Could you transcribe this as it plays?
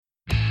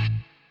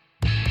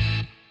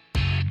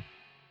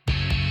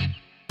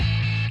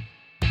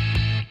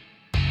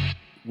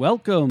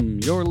Welcome.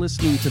 You're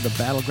listening to the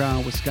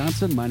Battleground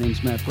Wisconsin. My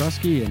name's Matt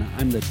Brusky, and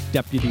I'm the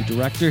Deputy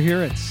Director here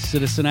at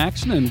Citizen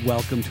Action, and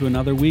welcome to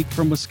another week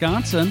from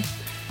Wisconsin.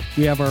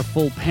 We have our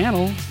full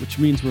panel, which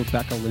means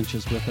Rebecca Lynch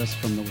is with us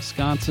from the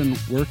Wisconsin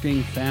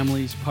Working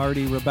Families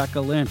Party. Rebecca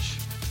Lynch.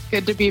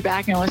 Good to be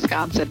back in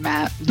Wisconsin,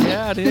 Matt.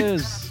 Yeah, it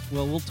is.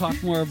 Well, we'll talk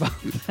more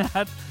about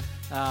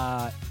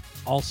that.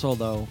 Also,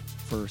 though,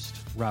 first,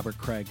 Robert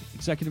Craig,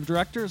 Executive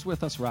Director, is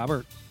with us.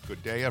 Robert.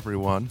 Good day,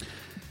 everyone.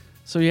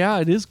 So, yeah,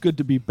 it is good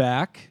to be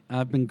back.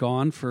 I've been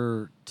gone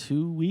for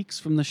 2 weeks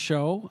from the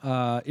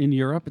show in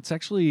Europe. It's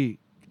actually,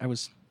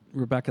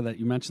 Rebecca, that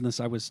you mentioned this,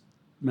 I was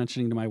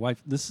mentioning to my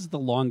wife, this is the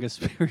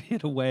longest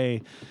period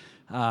away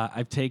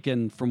I've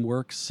taken from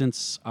work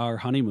since our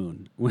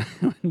honeymoon, when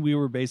we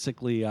were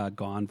basically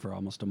gone for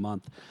almost a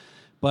month.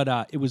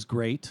 But it was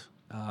great.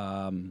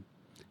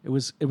 It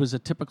was a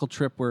typical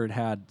trip where it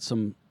had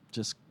some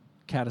just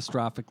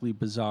catastrophically,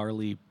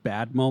 bizarrely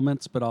bad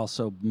moments, but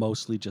also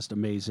mostly just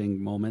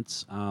amazing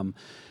moments.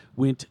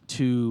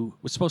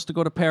 Was supposed to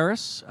go to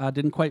Paris.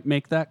 Didn't quite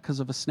make that because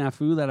of a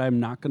snafu that I'm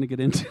not going to get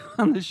into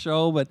on the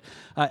show, but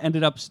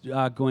ended up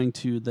going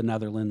to the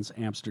Netherlands,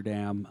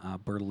 Amsterdam,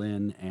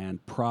 Berlin,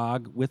 and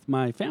Prague with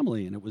my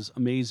family, and it was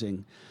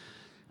amazing.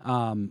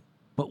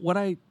 But what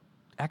I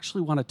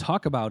actually want to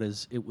talk about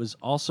is it was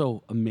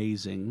also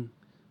amazing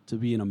to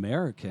be an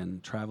American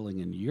traveling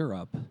in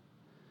Europe,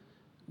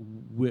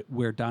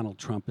 where Donald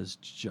Trump is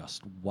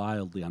just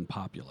wildly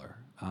unpopular.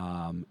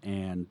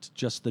 And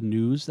just the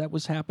news that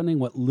was happening,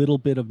 what little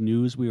bit of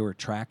news we were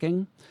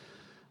tracking,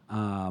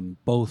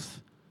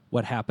 both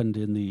what happened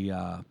in the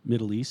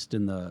Middle East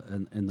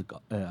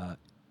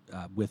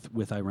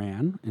with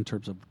Iran in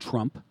terms of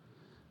Trump,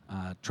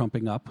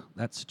 trumping up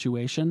that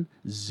situation,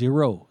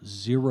 zero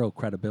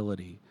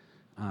credibility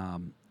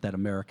that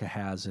America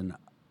has in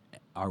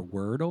our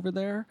word over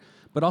there,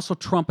 but also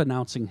Trump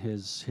announcing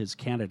his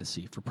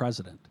candidacy for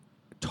president.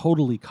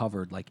 Totally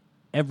covered, like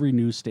every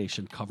news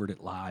station covered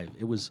it live.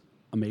 It was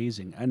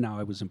amazing. And now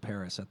I was in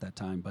Paris at that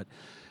time. But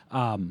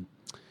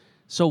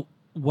so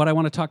what I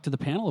want to talk to the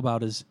panel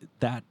about is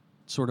that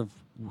sort of,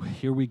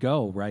 here we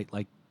go, right?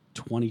 Like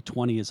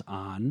 2020 is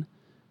on,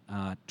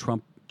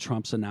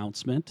 Trump's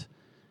announcement,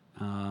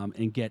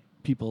 and get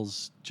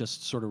people's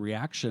just sort of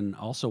reaction.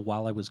 Also,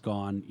 while I was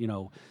gone,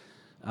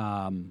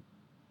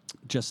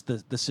 just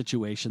the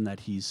situation that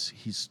he's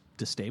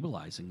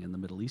destabilizing in the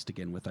Middle East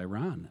again with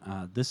Iran.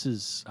 This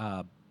is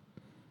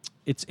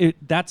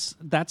that's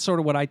sort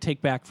of what I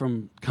take back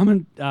from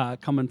coming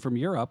from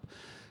Europe,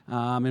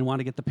 and want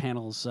to get the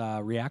panel's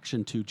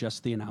reaction to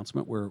just the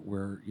announcement.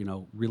 We're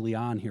really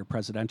on here,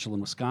 presidential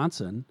in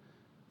Wisconsin.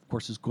 Of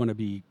course, is going to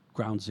be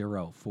ground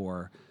zero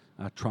for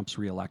Trump's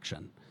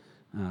reelection.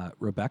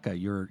 Rebecca,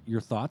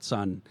 your thoughts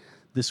on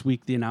this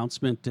week, the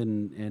announcement,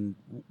 and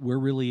we're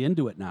really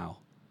into it now.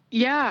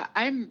 Yeah,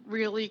 I'm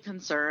really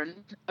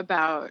concerned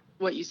about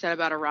what you said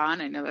about Iran.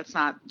 I know that's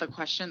not the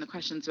question. The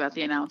question's about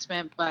the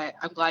announcement, but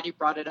I'm glad you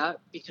brought it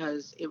up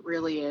because it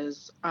really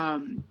is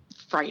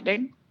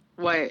frightening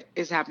what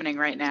is happening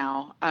right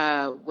now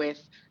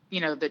with,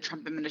 the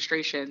Trump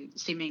administration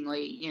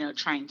seemingly,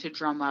 trying to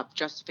drum up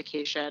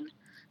justification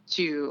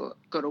to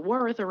go to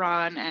war with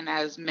Iran. And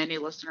as many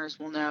listeners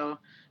will know,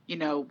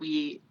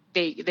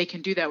 they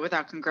can do that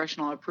without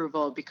congressional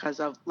approval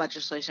because of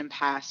legislation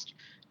passed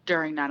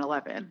during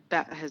 9/11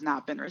 that has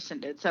not been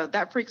rescinded. So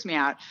that freaks me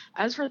out.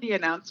 As for the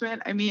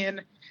announcement, I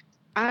mean,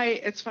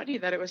 it's funny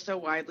that it was so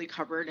widely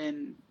covered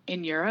in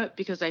Europe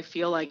because I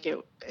feel like it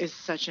is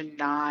such a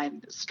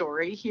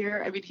non-story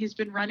here. I mean, he's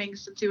been running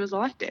since he was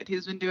elected.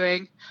 He's been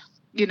doing,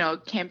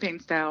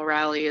 campaign style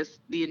rallies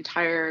the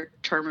entire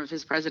term of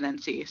his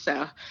presidency.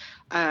 So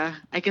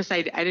I guess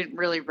I didn't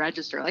really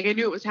register. Like, I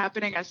knew it was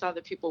happening. I saw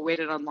that people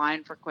waited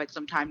online for quite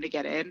some time to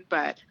get in,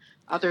 but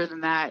other than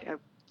that, I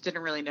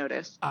didn't really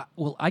notice.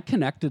 Well, I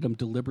connected them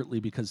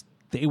deliberately because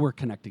they were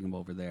connecting them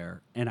over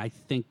there. And I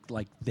think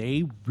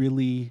they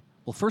really,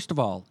 well, first of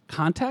all,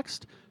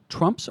 context,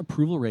 Trump's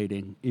approval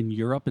rating in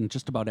Europe and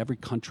just about every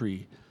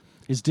country,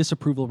 his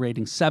disapproval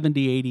rating,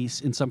 70, 80,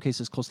 in some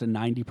cases close to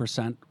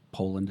 90%.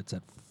 Poland, it's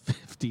at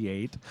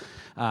 58,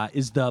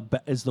 is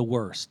the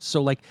worst.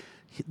 So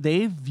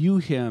they view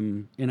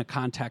him in a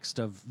context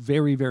of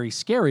very, very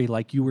scary,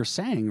 like you were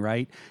saying,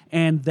 right?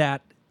 And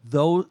that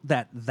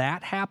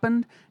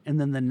happened, and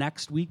then the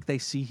next week they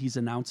see he's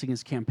announcing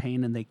his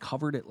campaign, and they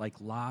covered it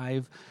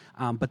live,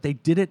 but they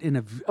did it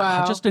in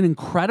just an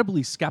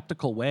incredibly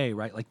skeptical way,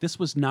 right? Like, this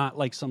was not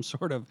like some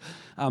sort of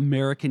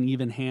American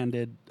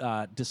even-handed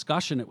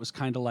discussion. It was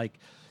kind of like,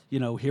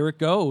 here it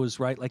goes,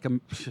 right? Like,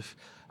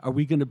 are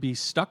we going to be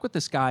stuck with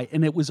this guy?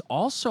 And it was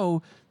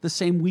also the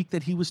same week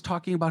that he was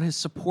talking about his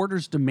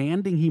supporters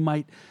demanding he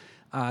might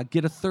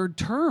get a third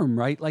term,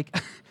 right? Like,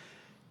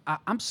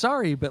 I'm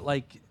sorry, but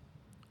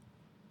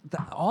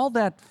all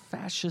that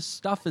fascist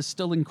stuff is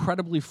still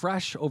incredibly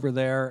fresh over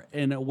there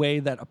in a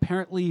way that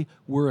apparently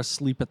we're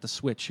asleep at the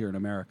switch here in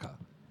America.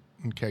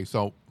 Okay,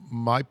 so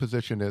my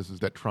position is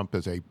that Trump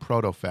is a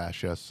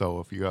proto-fascist. So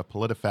if you have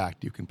PolitiFact,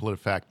 you can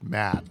PolitiFact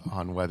Matt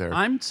on whether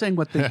I'm saying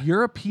what the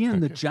European,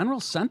 the general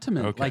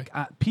sentiment, Okay. like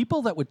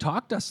people that would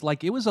talk to us,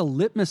 like it was a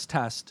litmus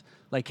test.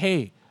 Like,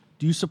 hey,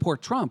 do you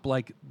support Trump?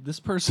 Like this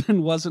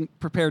person wasn't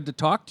prepared to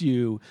talk to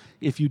you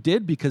if you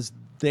did, because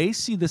they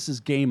see this as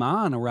game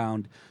on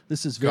around.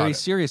 This is very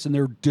serious, and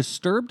they're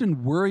disturbed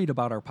and worried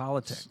about our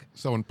politics.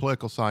 So in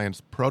political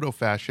science,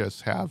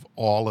 proto-fascists have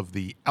all of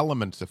the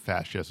elements of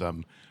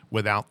fascism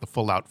without the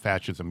full-out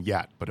fascism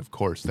yet. But of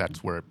course,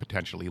 that's where it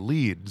potentially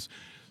leads.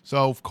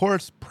 So of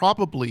course,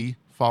 probably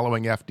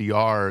following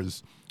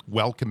FDR's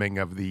welcoming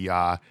of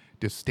the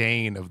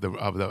disdain of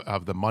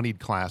the moneyed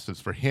classes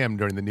for him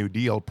during the New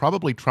Deal,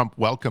 probably Trump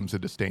welcomes the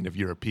disdain of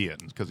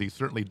Europeans, because he's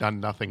certainly done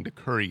nothing to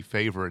curry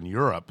favor in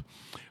Europe,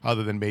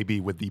 other than maybe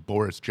with the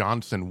Boris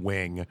Johnson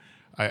wing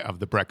of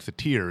the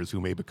Brexiteers,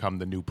 who may become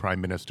the new prime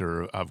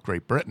minister of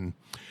Great Britain.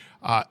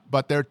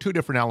 But there are two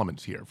different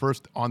elements here.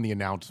 First, on the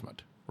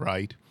announcement,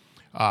 right?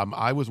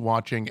 I was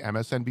watching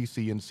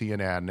MSNBC and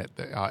CNN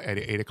at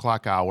 8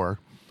 o'clock hour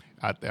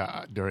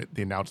during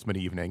the announcement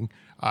evening,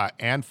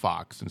 and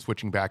Fox, and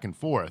switching back and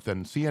forth.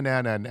 And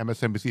CNN and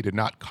MSNBC did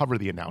not cover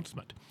the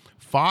announcement.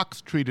 Fox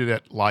treated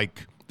it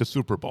like the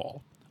Super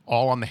Bowl,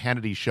 all on the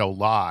Hannity show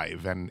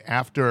live. And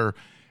after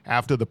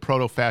the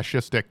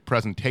proto-fascistic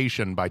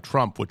presentation by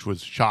Trump, which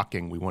was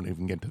shocking, we won't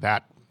even get into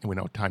that, and we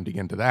don't have time to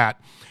get into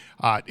that,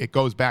 it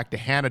goes back to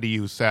Hannity,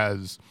 who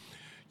says,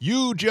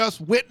 "You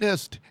just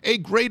witnessed a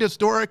great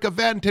historic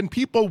event, and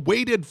people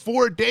waited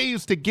 4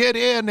 days to get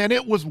in, and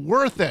it was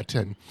worth it."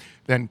 And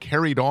then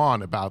carried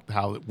on about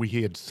how we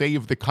had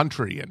saved the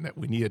country and that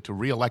we needed to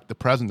reelect the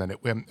president.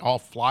 It went all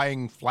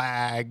flying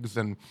flags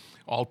and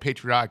all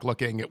patriotic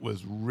looking. It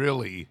was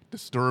really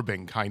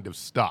disturbing kind of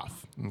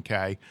stuff,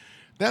 okay?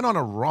 Then on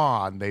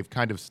Iran, they've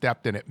kind of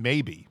stepped in it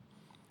maybe.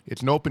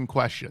 It's an open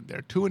question. There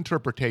are two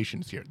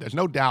interpretations here. There's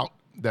no doubt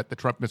that the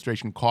Trump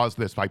administration caused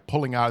this by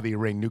pulling out of the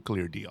Iran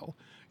nuclear deal.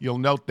 You'll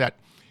note that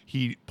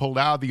he pulled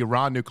out of the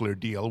Iran nuclear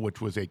deal, which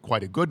was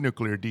quite a good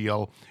nuclear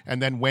deal,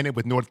 and then went in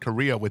with North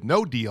Korea with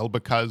no deal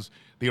because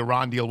the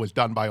Iran deal was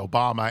done by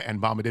Obama, and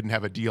Obama didn't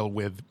have a deal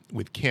with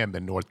Kim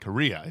in North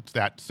Korea. It's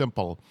that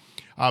simple.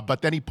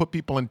 But then he put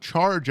people in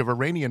charge of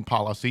Iranian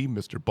policy,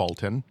 Mr.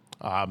 Bolton,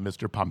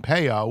 Mr.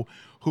 Pompeo,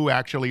 who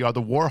actually are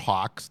the war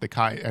hawks,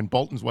 and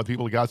Bolton's one of the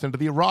people who got us into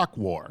the Iraq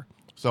war.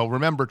 So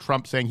remember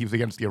Trump saying he was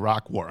against the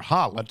Iraq war.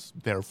 Let's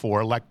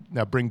therefore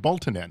bring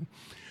Bolton in.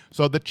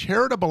 So the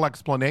charitable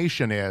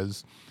explanation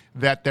is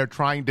that they're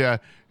trying to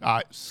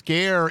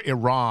scare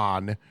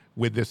Iran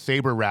with this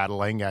saber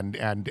rattling and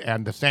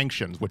the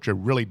sanctions, which are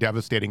really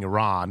devastating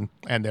Iran,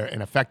 and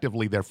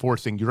effectively they're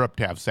forcing Europe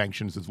to have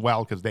sanctions as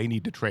well because they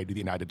need to trade with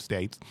the United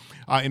States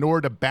in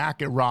order to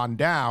back Iran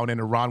down,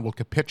 and Iran will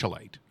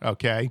capitulate.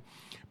 Okay,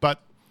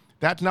 but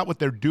that's not what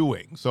they're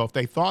doing. So if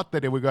they thought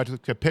that they were going to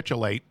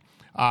capitulate,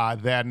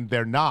 then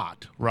they're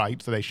not,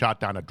 right? So they shot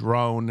down a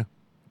drone.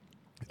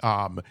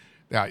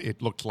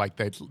 It looked like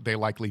they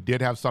likely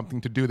did have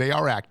something to do. They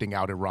are acting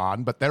out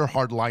Iran, but their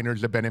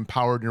hardliners have been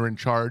empowered and are in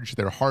charge.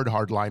 They're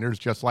hardliners,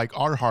 just like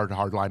our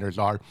hardliners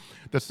are.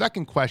 The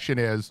second question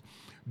is,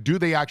 do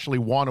they actually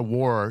want a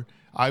war?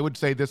 I would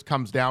say this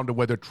comes down to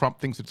whether Trump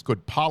thinks it's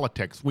good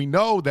politics. We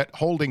know that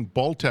holding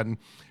Bolton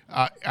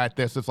at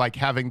this is like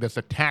having this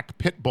attack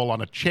pit bull on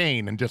a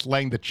chain and just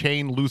laying the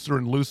chain looser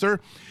and looser.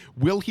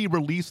 Will he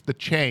release the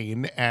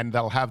chain and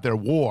they'll have their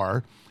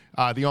war?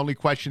 The only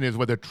question is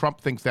whether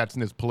Trump thinks that's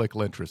in his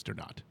political interest or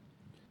not.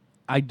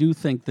 I do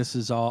think this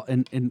is all,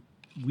 and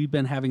we've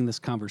been having this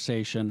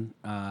conversation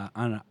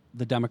on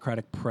the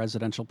Democratic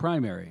presidential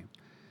primary.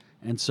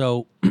 And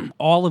so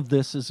all of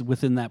this is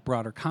within that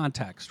broader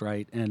context,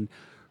 right? And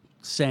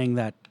saying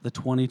that the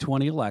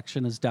 2020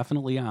 election is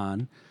definitely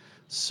on.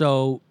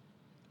 So,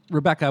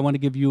 Rebecca, I want to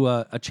give you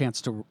a chance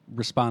to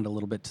respond a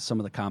little bit to some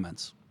of the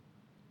comments.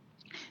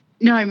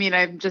 No, I mean,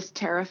 I'm just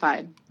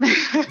terrified.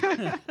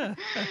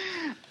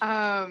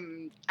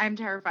 I'm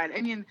terrified.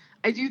 I mean,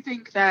 I do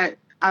think that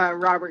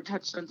Robert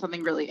touched on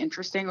something really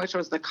interesting, which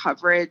was the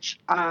coverage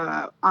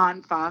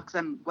on Fox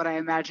and what I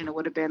imagine it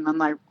would have been on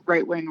like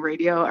right-wing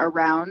radio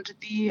around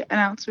the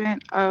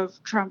announcement of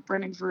Trump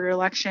running for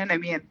re-election. I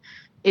mean,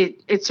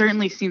 it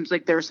certainly seems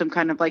like there's some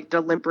kind of like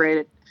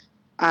deliberate,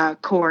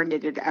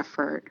 coordinated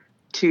effort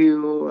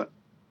to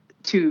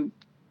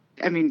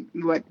I mean,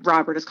 what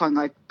Robert is calling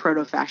like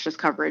proto-fascist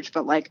coverage,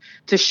 but like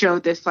to show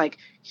this like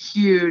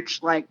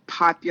huge, like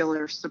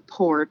popular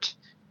support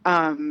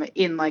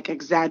in like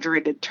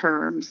exaggerated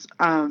terms.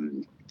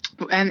 And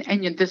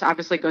this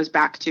obviously goes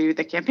back to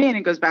the campaign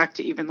and goes back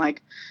to even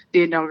like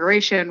the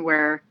inauguration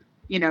where,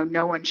 you know,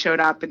 no one showed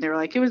up and they were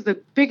like, it was the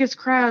biggest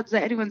crowds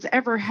that anyone's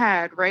ever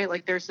had, right?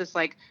 Like there's this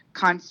like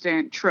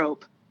constant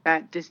trope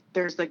that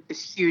there's like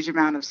this huge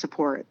amount of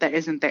support that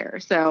isn't there.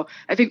 So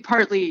I think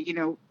partly, you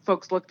know,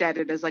 folks looked at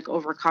it as like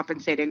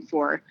overcompensating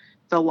for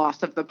the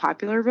loss of the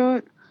popular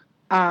vote.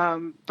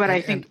 But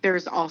I think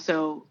there's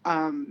also,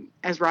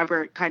 as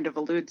Robert kind of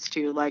alludes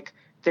to, like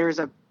there's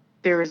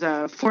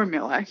a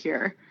formula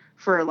here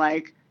for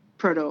like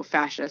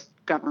proto-fascist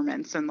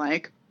governments and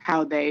like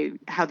how they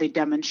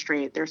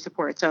demonstrate their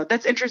support. So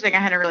that's interesting. I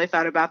hadn't really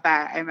thought about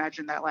that. I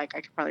imagine that like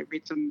I could probably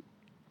read some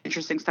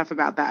interesting stuff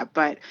about that,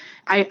 but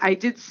I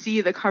did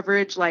see the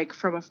coverage like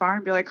from afar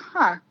and be like,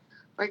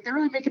 like they're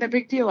really making a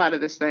big deal out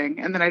of this thing.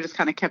 And then I just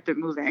kind of kept it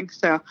moving.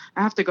 So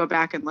I have to go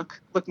back and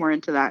look more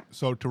into that.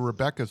 So to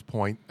Rebecca's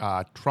point,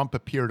 Trump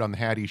appeared on the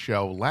Hattie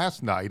Show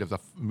last night as an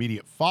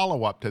immediate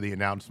follow-up to the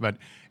announcement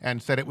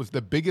and said it was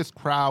the biggest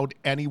crowd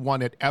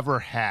anyone had ever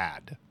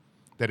had,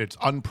 that it's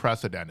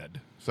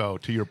unprecedented. So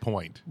to your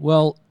point.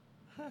 Well,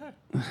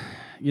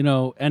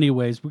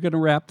 anyways, we're going to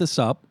wrap this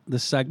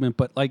segment,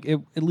 but like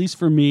at least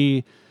for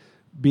me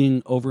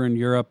being over in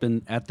Europe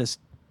and at this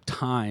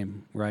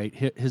time, right,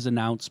 his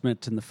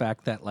announcement and the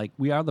fact that like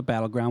we are the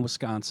battleground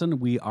Wisconsin,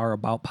 we are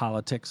about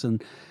politics,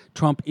 and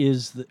Trump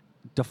is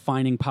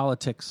defining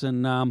politics,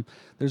 and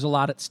there's a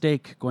lot at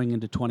stake going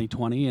into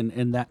 2020,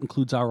 and that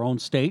includes our own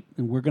state,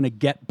 and we're going to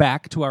get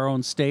back to our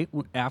own state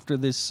after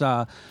this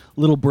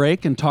little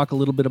break and talk a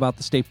little bit about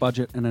the state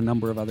budget and a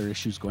number of other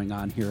issues going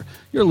on here.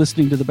 You're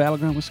listening to the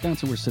Battleground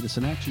Wisconsin. We're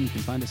Citizen Action. You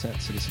can find us at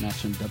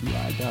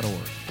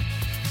citizenactionwi.org.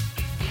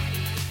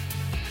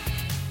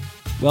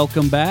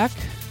 Welcome back.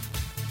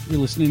 You're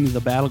listening to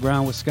the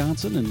Battleground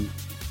Wisconsin, and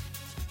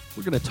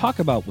we're going to talk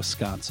about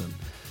Wisconsin.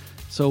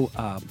 So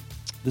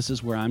this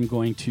is where I'm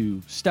going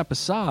to step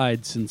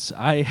aside since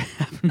I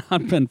have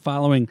not been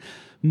following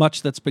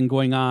much that's been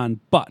going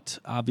on, but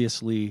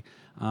obviously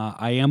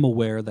I am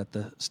aware that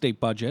the state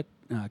budget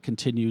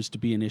continues to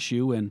be an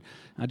issue, and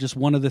just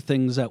one of the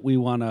things that we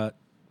want to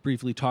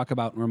briefly talk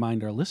about and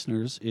remind our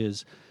listeners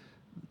is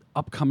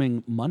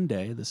upcoming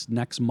Monday, this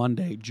next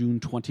Monday, June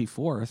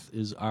 24th,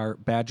 is our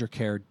Badger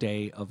Care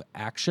Day of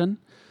Action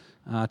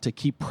to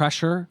keep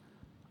pressure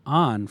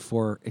on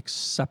for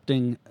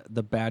accepting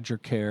the Badger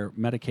Care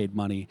Medicaid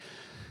money.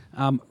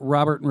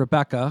 Robert and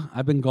Rebecca,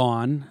 I've been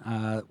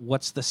gone.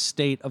 What's the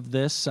state of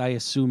this? I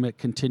assume it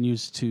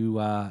continues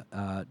to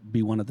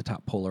be one of the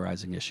top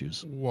polarizing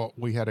issues. Well,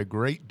 we had a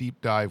great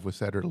deep dive with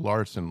Senator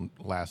Larson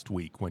last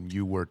week when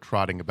you were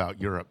trotting about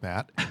Europe,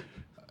 Matt,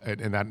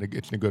 and that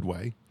it's in a good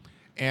way.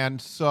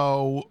 And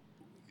so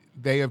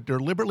they're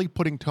deliberately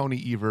putting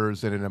Tony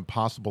Evers in an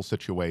impossible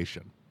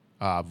situation.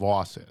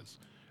 Vos is.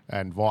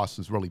 And Vos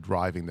is really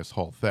driving this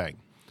whole thing.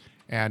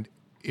 And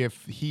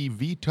if he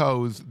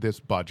vetoes this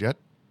budget,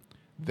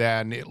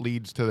 then it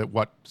leads to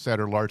what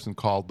Senator Larson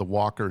called the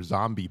Walker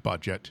zombie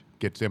budget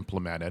gets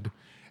implemented.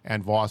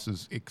 And Vos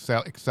has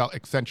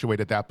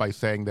accentuated that by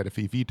saying that if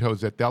he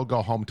vetoes it, they'll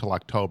go home till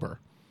October.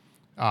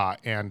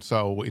 And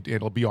so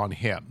it'll be on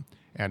him.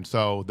 And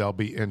so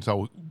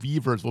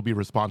Evers will be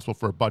responsible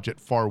for a budget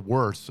far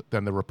worse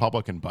than the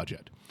Republican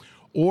budget.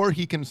 Or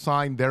he can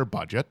sign their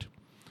budget,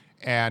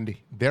 and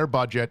their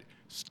budget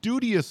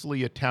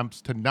studiously attempts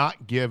to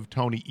not give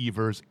Tony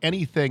Evers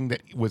anything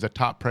that was a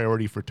top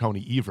priority for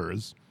Tony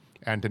Evers,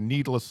 and to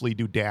needlessly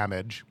do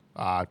damage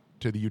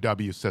to the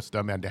UW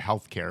system and to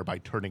healthcare by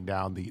turning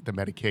down the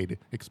Medicaid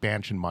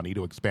expansion money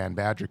to expand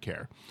Badger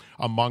Care,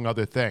 among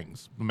other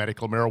things.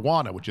 Medical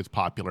marijuana, which is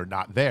popular,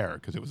 not there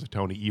because it was a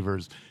Tony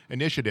Evers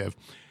initiative,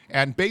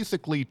 and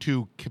basically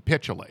to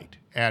capitulate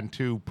and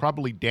to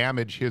probably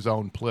damage his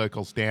own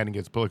political standing,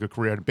 his political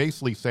career, and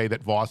basically say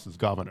that Vos is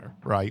governor,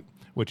 right?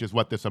 Which is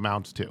what this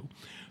amounts to.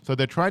 So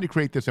they're trying to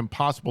create this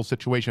impossible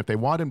situation. If they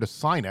want him to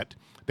sign it,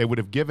 they would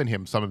have given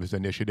him some of his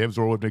initiatives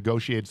or would have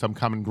negotiated some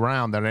common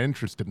ground that are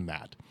interested in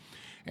that.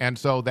 And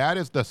so that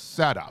is the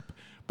setup.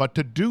 But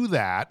to do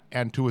that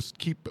and to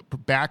keep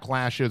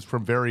backlashes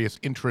from various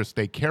interests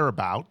they care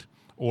about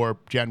or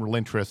general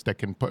interests that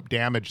can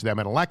damage them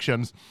in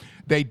elections,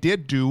 they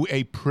did do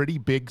a pretty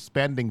big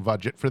spending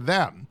budget for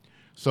them.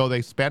 So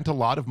they spent a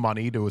lot of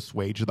money to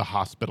assuage the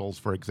hospitals,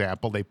 for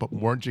example. They put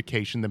more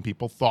education than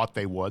people thought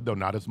they would, though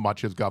not as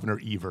much as Governor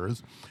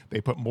Evers.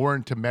 They put more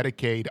into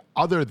Medicaid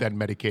other than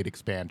Medicaid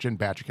expansion,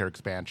 Badger Care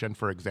expansion,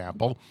 for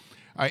example.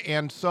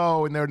 And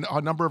there are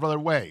a number of other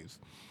ways.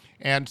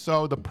 And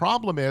so the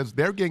problem is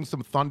they're getting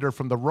some thunder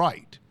from the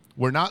right.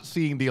 We're not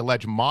seeing the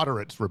alleged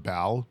moderates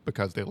rebel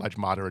because the alleged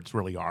moderates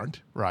really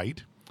aren't,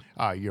 right?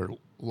 Your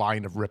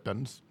line of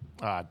Rippins,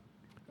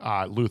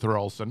 Luther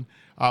Olson.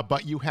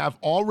 But you have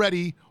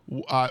already,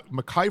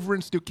 McIver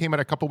Institute came out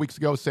a couple weeks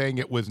ago saying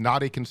it was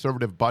not a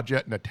conservative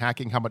budget and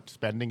attacking how much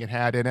spending it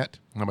had in it,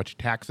 how much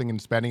taxing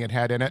and spending it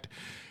had in it.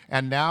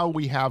 And now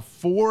we have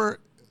 4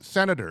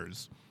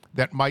 senators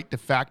that might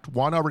defect.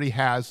 One already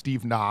has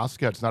Steve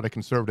Nosk. It's not a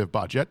conservative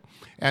budget.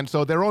 And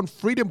so their own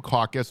Freedom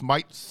Caucus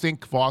might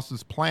sink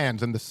Vos's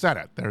plans in the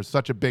Senate. There's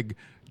such a big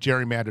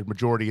gerrymandered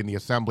majority in the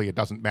Assembly, it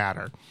doesn't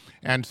matter.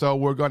 And so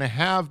we're going to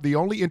have the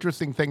only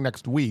interesting thing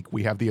next week.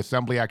 We have the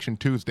Assembly Action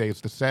Tuesday.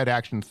 It's the Senate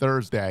Action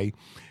Thursday.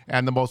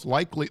 And the most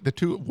likely,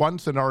 one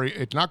scenario,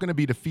 it's not going to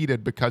be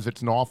defeated because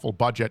it's an awful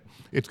budget.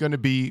 It's going to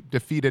be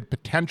defeated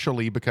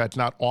potentially because it's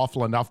not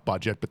awful enough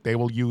budget, but they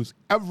will use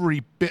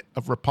every bit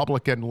of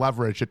Republican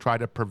leverage to try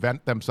to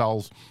prevent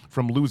themselves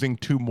from losing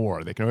 2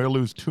 more. They can only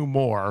lose 2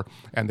 more,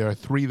 and there are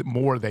 3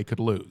 more they could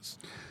lose.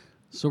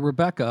 So,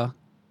 Rebecca,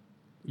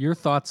 your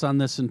thoughts on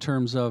this in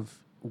terms of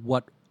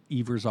what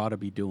Evers ought to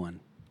be doing?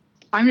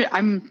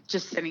 I'm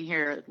just sitting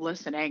here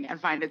listening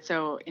and find it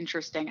so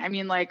interesting. I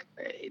mean, like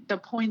the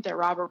point that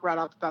Robert brought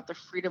up about the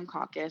Freedom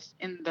Caucus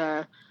in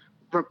the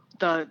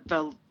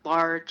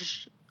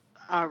large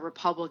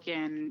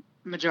Republican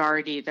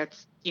majority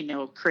that's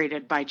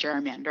created by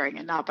gerrymandering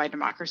and not by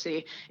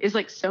democracy is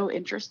like so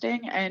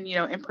interesting. And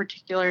in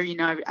particular,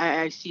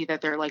 I see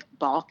that they're like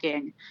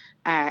balking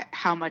at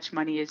how much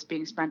money is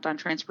being spent on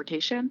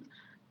transportation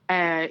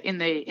in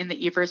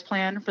the Evers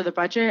plan for the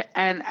budget.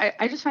 And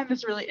I just find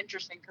this really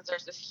interesting because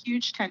there's this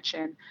huge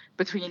tension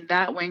between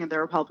that wing of the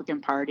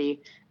Republican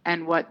Party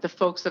and what the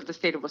folks of the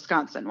state of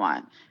Wisconsin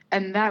want.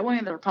 And that wing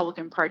of the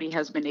Republican Party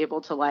has been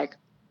able to like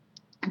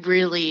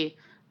really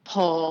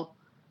pull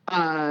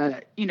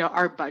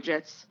our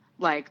budgets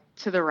like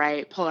to the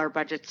right, pull our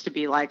budgets to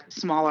be like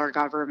smaller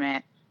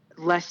government,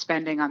 less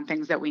spending on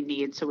things that we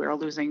need. So we're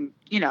losing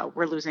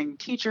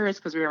teachers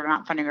because we are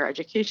not funding our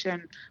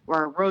education, where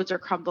our roads are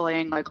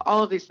crumbling, like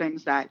all of these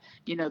things that,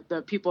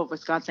 the people of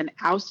Wisconsin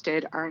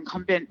ousted our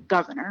incumbent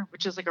governor,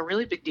 which is like a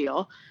really big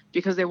deal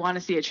because they want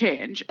to see a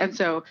change. And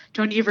so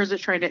Tony Evers is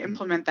trying to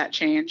implement that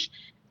change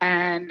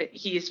and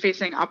he's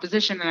facing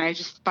opposition. And I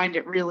just find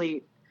it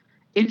really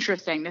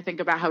interesting to think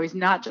about how he's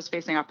not just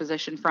facing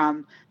opposition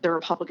from the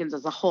Republicans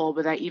as a whole,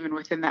 but that even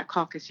within that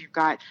caucus, you've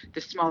got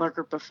this smaller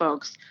group of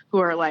folks who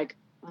are like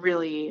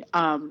really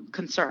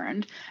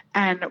concerned.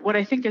 And what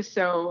I think is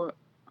so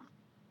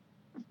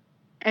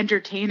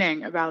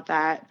entertaining about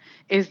that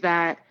is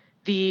that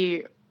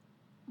the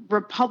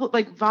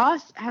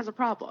Voss has a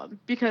problem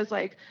because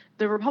like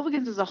the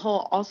Republicans as a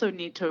whole also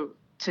need to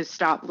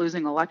stop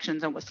losing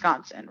elections in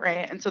Wisconsin,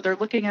 right? And so they're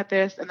looking at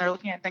this and they're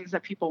looking at things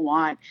that people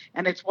want.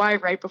 And it's why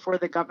right before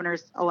the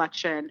governor's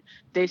election,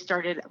 they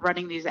started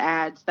running these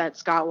ads that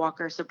Scott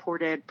Walker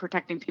supported,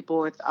 protecting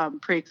people with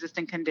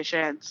pre-existing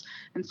conditions,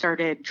 and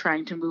started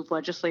trying to move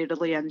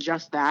legislatively on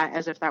just that,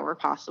 as if that were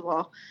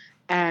possible.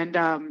 And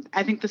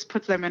I think this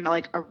puts them in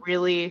like a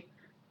really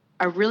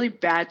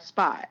bad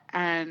spot.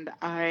 And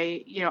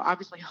I,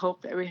 obviously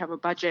hope that we have a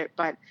budget,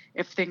 but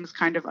if things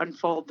kind of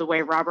unfold the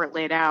way Robert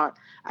laid out,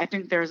 I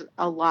think there's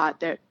a lot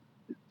that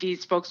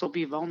these folks will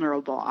be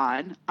vulnerable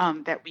on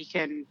that we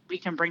can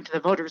bring to the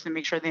voters and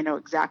make sure they know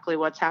exactly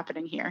what's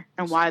happening here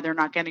and why they're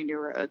not getting new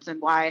roads and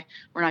why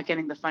we're not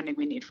getting the funding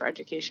we need for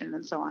education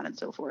and so on and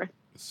so forth.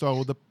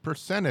 So the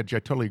percentage, I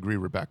totally agree,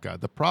 Rebecca.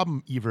 The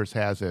problem Evers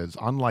has is,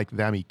 unlike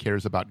them, he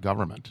cares about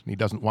government. He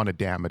doesn't want to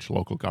damage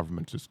local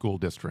governments or school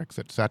districts,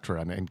 et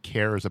cetera, and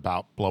cares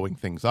about blowing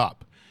things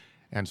up.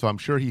 And so I'm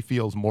sure he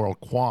feels moral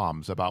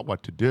qualms about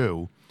what to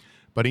do,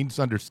 but he needs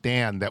to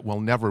understand that we'll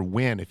never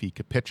win if he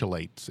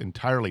capitulates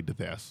entirely to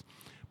this.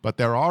 But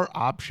there are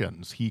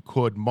options. He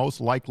could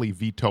most likely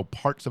veto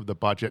parts of the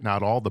budget,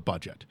 not all the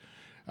budget.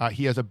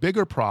 He has a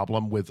bigger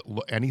problem with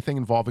anything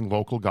involving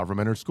local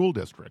government or school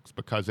districts,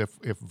 because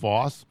if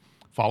Voss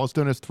follows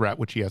through on his threat,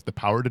 which he has the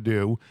power to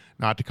do,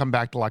 not to come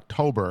back till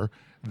October,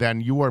 then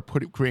you are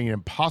creating an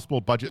impossible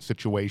budget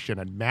situation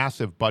and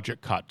massive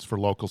budget cuts for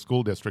local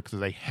school districts, as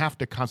they have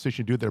to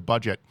constantly do their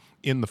budget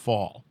in the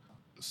fall.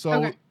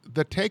 So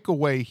The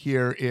takeaway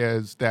here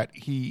is that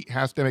he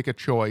has to make a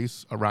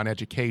choice around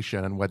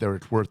education and whether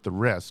it's worth the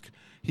risk.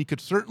 He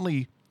could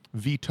certainly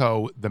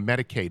veto the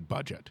Medicaid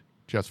budget,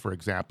 just for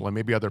example, and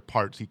maybe other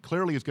parts. He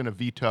clearly is going to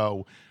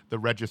veto the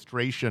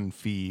registration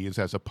fees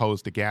as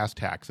opposed to gas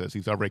taxes.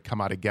 He's already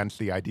come out against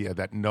the idea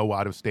that no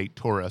out-of-state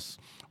tourists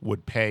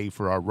would pay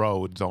for our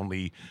roads,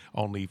 only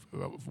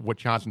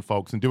Wisconsin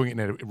folks, and doing it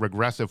in a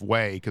regressive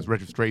way because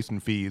registration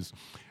fees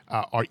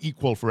are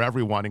equal for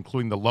everyone,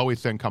 including the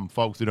lowest income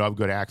folks who don't have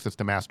good access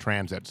to mass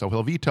transit. So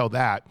he'll veto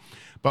that.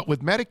 But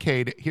with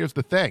Medicaid, here's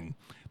the thing.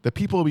 The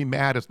people will be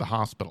mad as the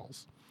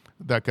hospitals,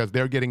 because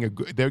they're getting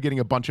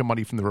a bunch of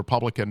money from the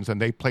Republicans,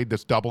 and they played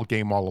this double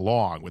game all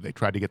along where they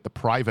tried to get the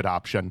private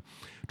option.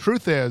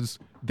 Truth is,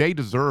 they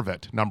deserve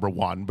it, number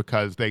one,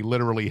 because they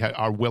literally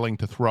are willing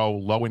to throw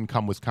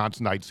low-income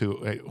Wisconsinites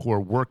who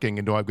are working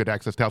and don't have good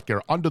access to health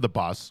care under the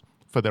bus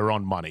for their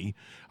own money.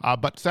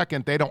 But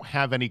second, they don't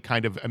have any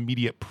kind of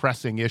immediate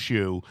pressing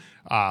issue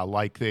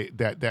like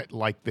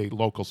the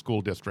local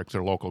school districts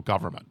or local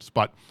governments.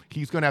 But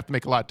he's going to have to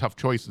make a lot of tough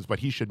choices, but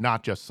he should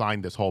not just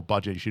sign this whole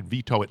budget. He should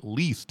veto at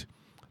least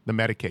the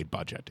Medicaid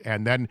budget.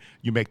 And then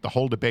you make the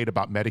whole debate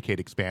about Medicaid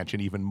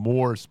expansion even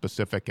more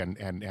specific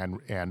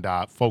and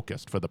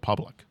focused for the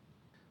public.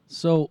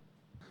 So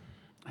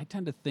I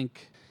tend to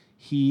think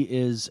he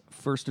is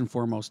first and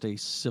foremost a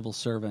civil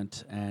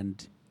servant,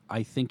 and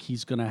I think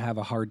he's going to have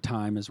a hard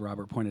time, as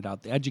Robert pointed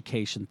out. The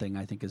education thing,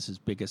 I think, is his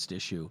biggest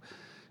issue.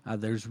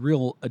 There's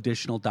real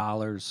additional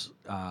dollars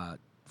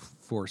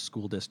for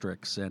school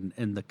districts, and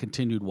the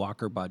continued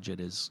Walker budget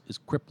is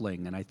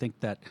crippling. And I think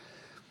that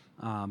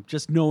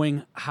just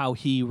knowing how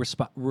he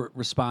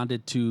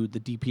responded to the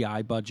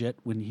DPI budget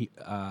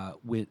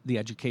with the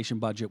education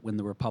budget when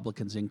the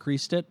Republicans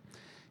increased it,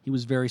 he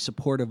was very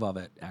supportive of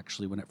it,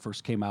 actually, when it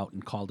first came out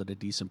and called it a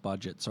decent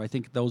budget. So I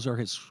think those are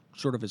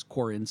his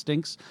core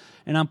instincts.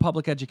 And on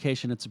public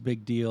education, it's a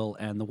big deal.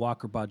 And the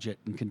Walker budget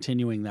and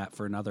continuing that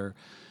for another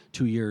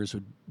 2 years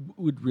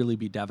would really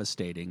be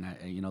devastating.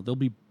 There'll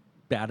be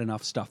bad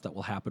enough stuff that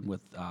will happen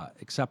with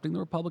accepting the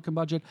Republican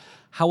budget.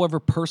 However,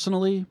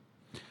 personally,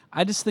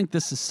 I just think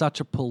this is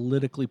such a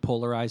politically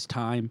polarized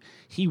time.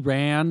 He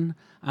ran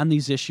on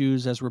these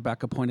issues, as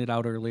Rebecca pointed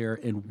out earlier,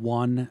 and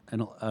won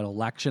an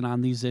election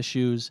on these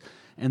issues.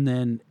 And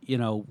then,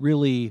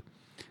 really,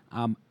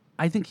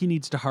 I think he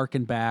needs to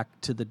hearken back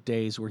to the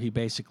days where he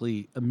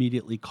basically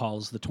immediately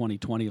calls the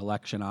 2020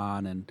 election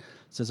on and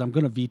says, I'm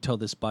going to veto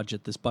this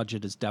budget. This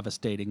budget is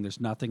devastating.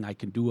 There's nothing I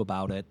can do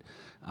about it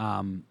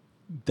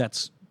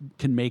that's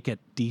can make it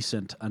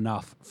decent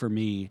enough for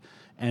me.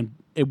 And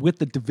with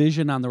the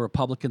division on the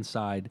Republican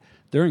side,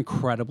 they're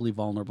incredibly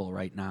vulnerable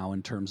right now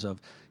in terms of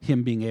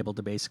him being able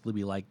to basically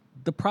be like,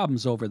 the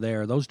problem's over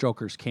there. Those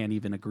jokers can't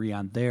even agree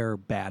on their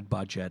bad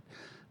budget.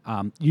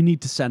 You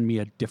need to send me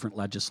a different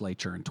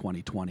legislature in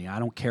 2020. I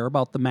don't care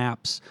about the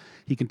maps.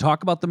 He can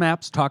talk about the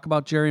maps, talk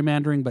about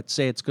gerrymandering, but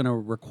say it's going to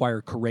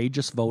require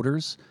courageous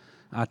voters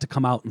to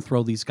come out and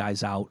throw these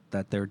guys out,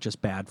 that they're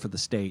just bad for the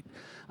state.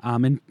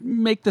 And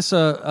make this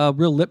a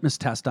real litmus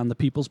test on the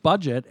people's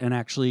budget and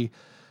actually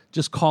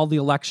just call the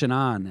election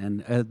on.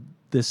 And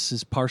this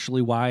is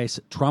partially why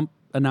Trump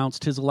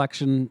announced his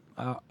election.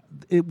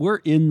 We're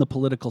in the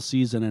political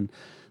season, and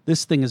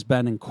this thing has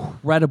been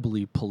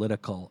incredibly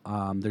political.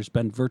 There's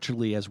been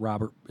virtually, as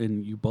Robert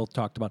and you both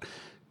talked about,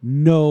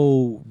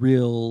 no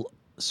real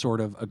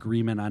sort of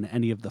agreement on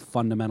any of the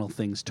fundamental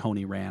things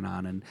Tony ran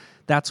on. And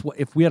that's what,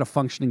 if we had a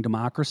functioning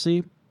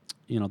democracy,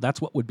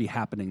 that's what would be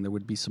happening. There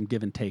would be some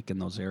give and take in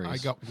those areas. I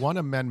got one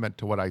amendment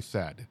to what I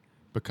said,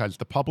 because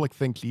the public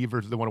thinks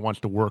Evers is the one who wants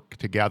to work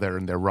together,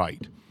 and they're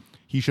right.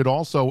 He should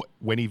also,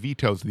 when he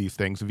vetoes these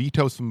things,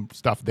 veto some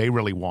stuff they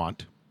really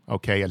want,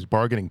 okay, as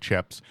bargaining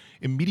chips.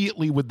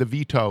 Immediately with the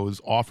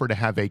vetoes, offer to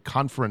have a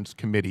conference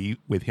committee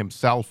with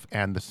himself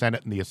and the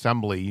Senate and the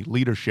Assembly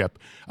leadership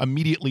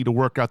immediately to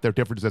work out their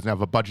differences and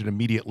have a budget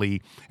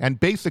immediately, and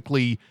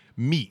basically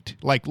meet.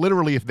 Like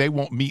literally, if they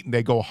won't meet and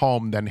they go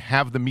home, then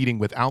have the meeting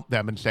without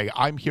them and say,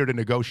 I'm here to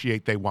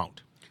negotiate. They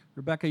won't.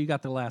 Rebecca, you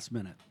got the last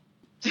minute.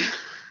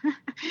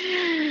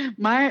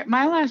 My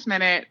last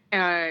minute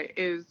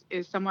is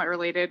somewhat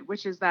related,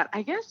 which is that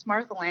I guess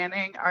Martha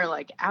Lanning,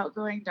 our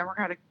outgoing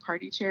Democratic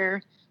Party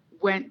chair,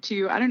 went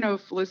to, I don't know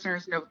if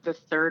listeners know the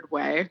Third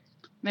Way.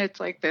 It's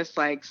this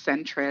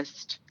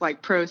centrist,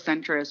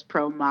 pro-centrist,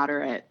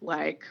 pro-moderate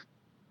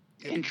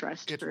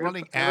interest. It's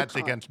running ads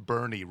against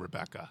Bernie,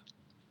 Rebecca.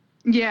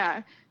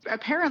 Yeah,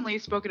 apparently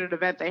spoke at an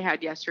event they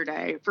had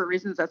yesterday for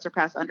reasons that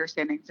surpass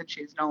understanding, since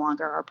she's no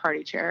longer our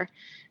party chair.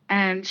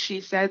 And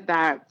she said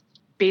that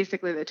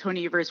basically that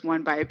Tony Evers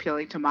won by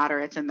appealing to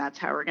moderates, and that's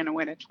how we're going to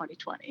win in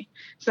 2020.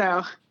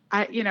 So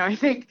I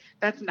think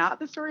that's not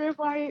the story of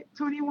why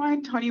Tony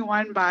won. Tony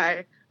won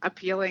by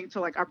appealing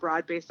to a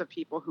broad base of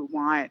people who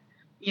want,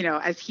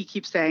 as he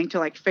keeps saying,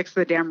 to fix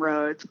the damn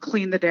roads,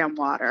 clean the damn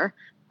water.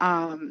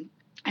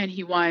 And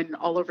he won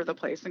all over the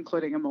place,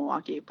 including in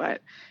Milwaukee.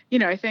 But,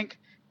 I think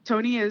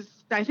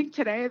I think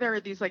today there are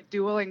these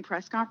dueling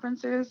press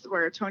conferences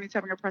where Tony's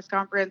having a press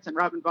conference and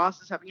Robin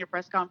Voss is having a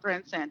press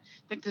conference. And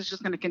I think this is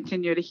just going to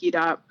continue to heat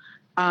up.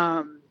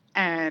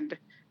 And,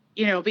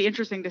 it'll be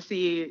interesting to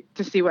see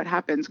what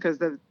happens, because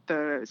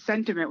the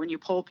sentiment when you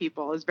poll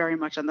people is very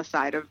much on the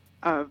side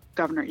of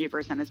Governor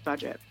Evers and his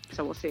budget.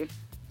 So we'll see.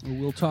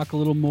 We'll talk a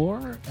little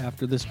more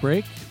after this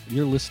break.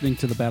 You're listening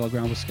to the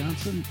Battleground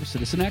Wisconsin for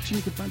Citizen Action.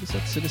 You can find us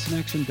at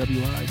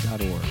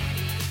citizenactionwi.org.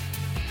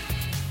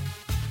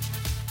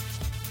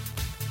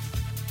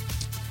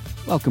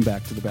 Welcome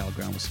back to the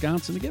Battleground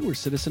Wisconsin. Again, we're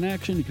Citizen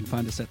Action. You can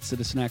find us at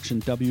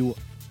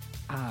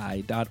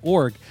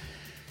citizenactionwi.org.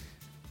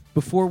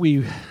 Before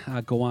we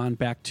go on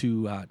back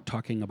to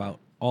talking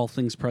about all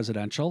things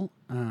presidential,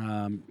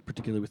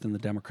 particularly within the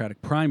Democratic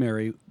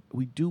primary,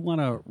 we do want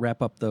to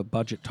wrap up the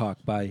budget talk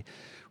by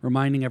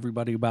reminding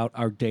everybody about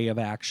our day of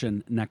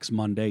action next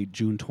Monday,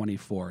 June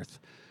 24th.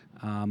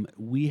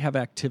 We have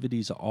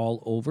activities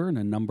all over in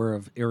a number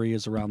of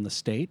areas around the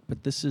state,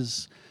 but this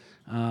is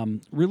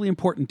really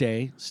important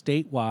day,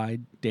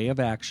 statewide day of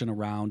action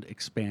around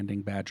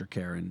expanding Badger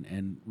Care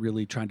and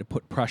really trying to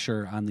put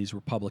pressure on these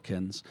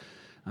Republicans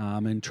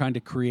and trying to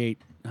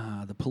create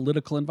the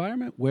political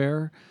environment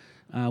where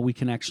we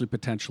can actually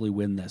potentially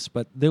win this.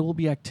 But there will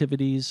be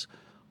activities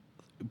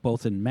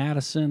both in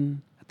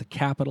Madison, at the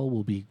Capitol.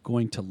 We'll be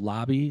going to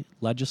lobby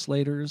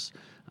legislators.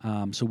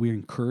 So we're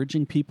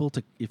encouraging people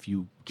to, if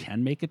you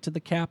can make it to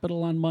the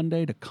Capitol on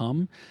Monday, to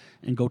come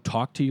and go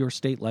talk to your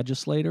state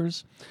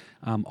legislators.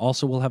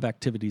 Also, we'll have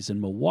activities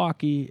in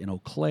Milwaukee, in Eau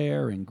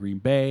Claire, in Green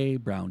Bay,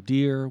 Brown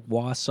Deer,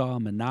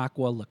 Wausau,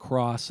 Minocqua, La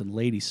Crosse, and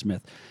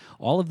Ladysmith.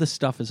 All of this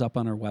stuff is up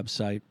on our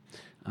website,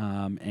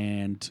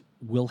 and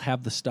we'll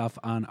have the stuff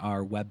on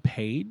our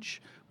webpage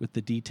with the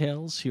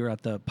details here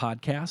at the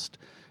podcast.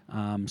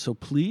 So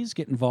please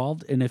get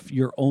involved. And if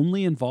your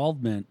only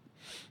involvement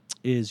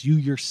is you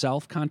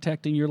yourself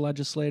contacting your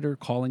legislator,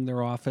 calling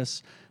their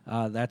office.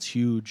 That's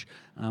huge.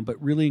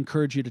 But really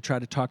encourage you to try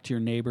to talk to your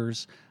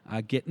neighbors,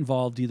 get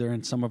involved either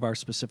in some of our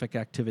specific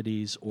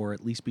activities or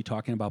at least be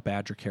talking about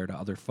Badger Care to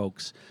other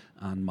folks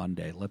on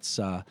Monday. Let's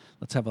have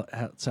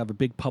a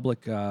big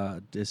public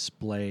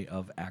display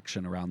of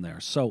action around there.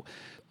 So,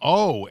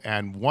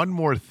 and one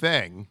more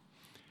thing.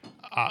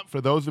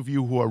 For those of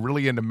you who are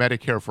really into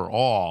Medicare for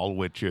All,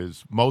 which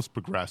is most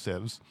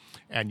progressives,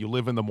 and you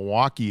live in the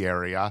Milwaukee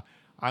area,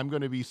 I'm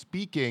going to be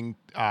speaking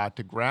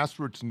to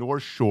Grassroots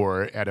North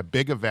Shore at a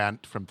big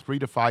event from 3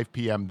 to 5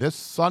 p.m. this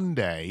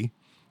Sunday,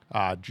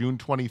 June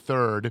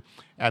 23rd,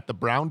 at the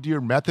Brown Deer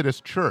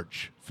Methodist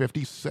Church,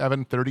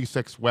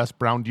 5736 West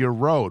Brown Deer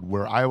Road,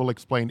 where I will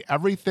explain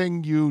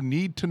everything you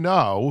need to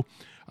know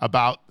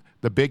about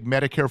the big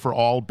Medicare for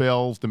All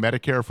bills, the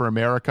Medicare for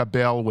America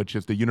bill, which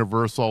is the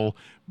universal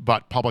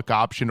but public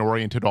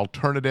option-oriented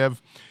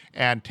alternative,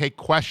 and take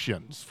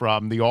questions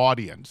from the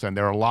audience. And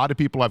there are a lot of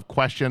people who have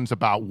questions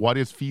about what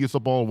is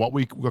feasible, what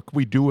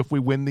we do if we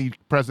win the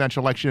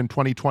presidential election in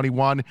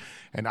 2021.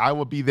 And I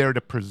will be there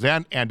to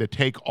present and to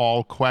take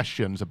all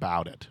questions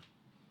about it.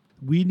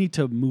 We need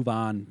to move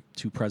on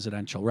to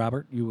presidential.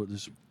 Robert, you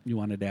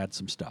wanted to add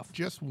some stuff.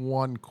 Just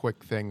one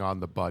quick thing on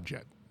the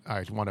budget.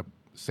 I want to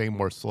say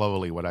more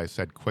slowly what I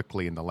said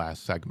quickly in the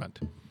last segment.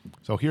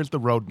 So here's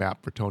the roadmap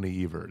for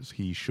Tony Evers.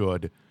 He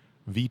should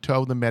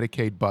veto the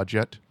Medicaid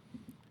budget,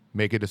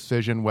 make a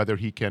decision whether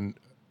he can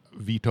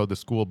veto the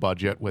school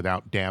budget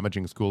without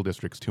damaging school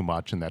districts too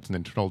much, and that's an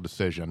internal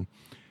decision.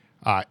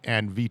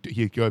 And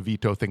he could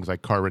veto things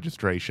like car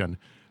registration.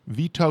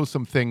 Veto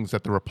some things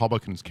that the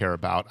Republicans care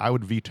about. I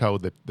would veto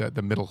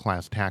the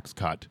middle-class tax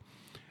cut.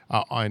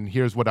 And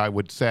here's what I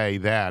would say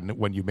then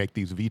when you make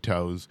these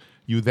vetoes.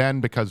 You then,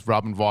 because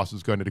Robin Vos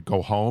is going to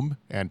go home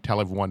and tell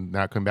everyone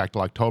not coming back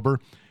till October,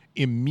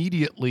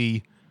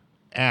 immediately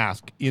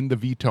ask in the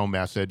veto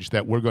message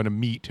that we're going to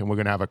meet and we're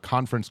going to have a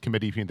conference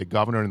committee between the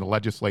governor and the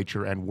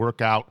legislature and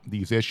work out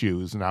these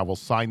issues, and I will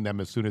sign them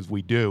as soon as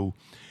we do.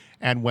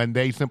 And when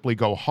they simply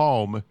go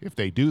home, if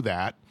they do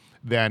that,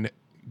 then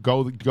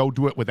go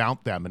do it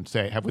without them and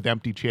have with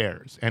empty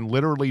chairs and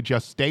literally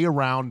just stay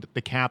around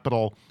the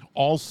Capitol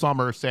all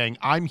summer saying,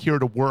 I'm here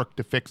to work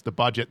to fix the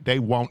budget. They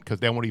won't, because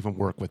they won't even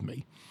work with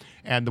me.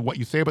 And what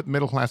you say about the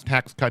middle-class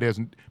tax cut is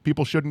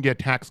people shouldn't get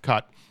a tax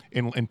cut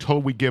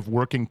until we give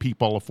working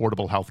people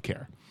affordable health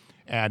care.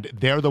 And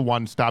they're the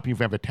ones stopping you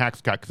from having a tax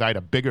cut, because I had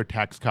a bigger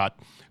tax cut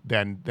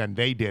than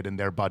they did in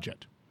their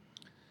budget.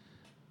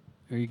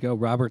 There you go,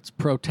 Robert's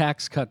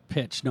pro-tax cut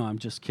pitch. No, I'm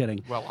just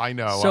kidding. Well, I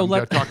know. So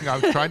I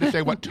was trying to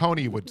say what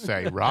Tony would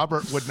say.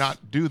 Robert would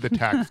not do the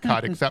tax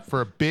cut except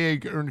for a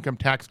big earned income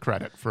tax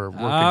credit for working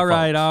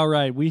folks. All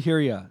right. We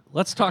hear you.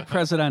 Let's talk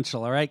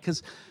presidential, all right?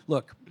 Because,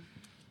 look,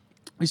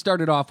 we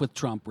started off with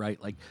Trump,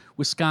 right? Like,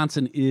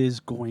 Wisconsin is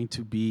going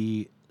to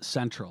be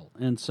central.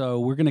 And so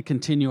we're going to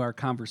continue our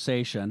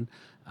conversation.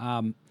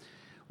 The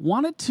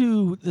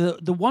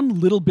one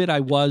little bit I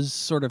was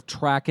sort of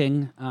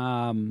tracking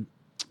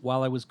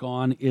while I was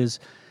gone is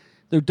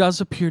there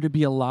does appear to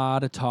be a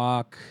lot of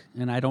talk,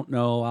 and I don't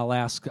know, I'll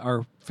ask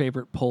our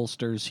favorite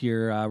pollsters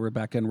here,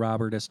 Rebecca and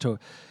Robert, as to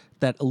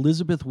that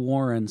Elizabeth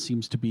Warren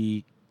seems to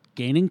be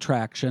gaining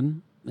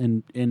traction,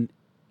 and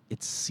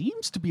it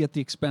seems to be at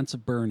the expense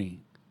of Bernie.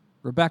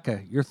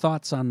 Rebecca, your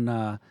thoughts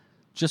on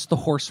just the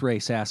horse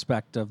race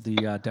aspect of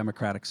the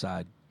Democratic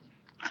side?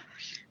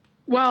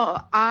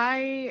 Well,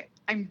 I'm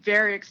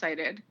very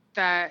excited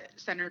that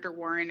Senator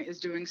Warren is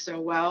doing so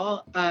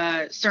well.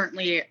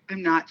 Certainly,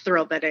 I'm not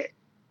thrilled that it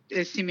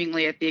is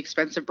seemingly at the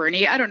expense of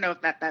Bernie. I don't know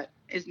if that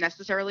is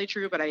necessarily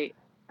true, but I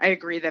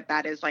agree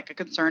that is like a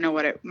concern of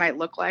what it might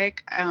look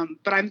like.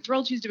 But I'm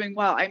thrilled she's doing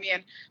well. I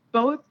mean,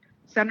 both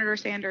Senator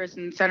Sanders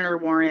and Senator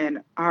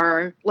Warren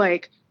are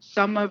like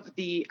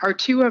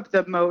two of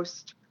the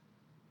most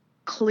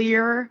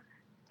clear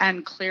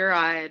and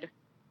clear-eyed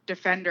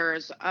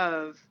defenders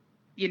of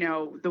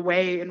the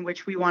way in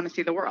which we want to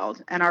see the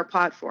world and our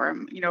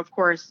platform. Of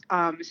course,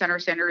 Senator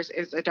Sanders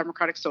is a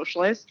democratic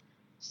socialist.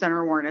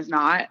 Senator Warren is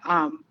not.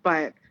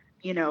 But,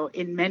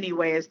 in many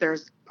ways,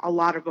 there's a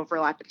lot of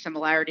overlap and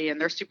similarity,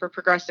 and they're super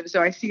progressive.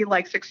 So I see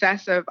like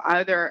success of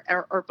either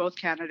or both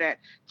candidate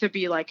to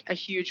be like a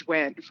huge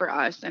win for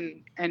us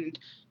and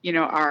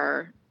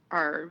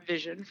our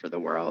vision for the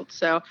world.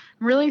 So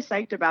I'm really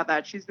psyched about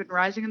that. She's been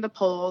rising in the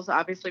polls.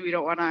 Obviously, we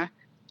don't want to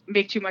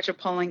make too much of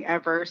polling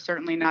ever,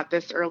 certainly not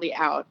this early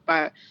out.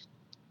 But,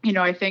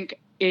 I think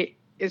it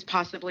is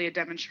possibly a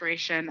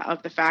demonstration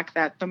of the fact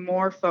that the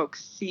more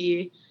folks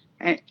see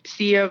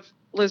of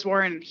Liz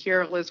Warren and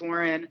hear of Liz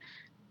Warren,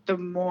 the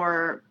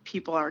more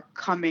people are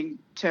coming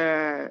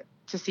to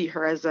see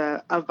her as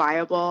a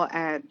viable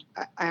and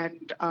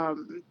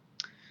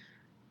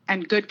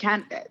good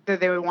candidate that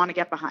they would want to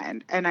get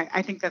behind. And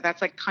I think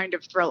that's like kind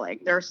of thrilling.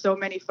 There are so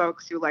many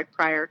folks who like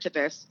prior to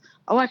this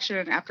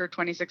election after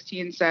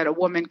 2016 said a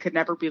woman could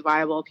never be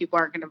viable. People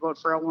aren't going to vote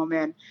for a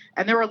woman.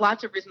 And there were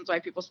lots of reasons why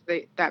people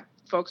say that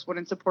folks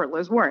wouldn't support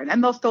Liz Warren.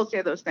 And they'll still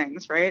say those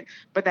things, right?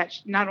 But that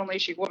not only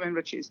is she a woman,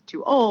 but she's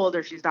too old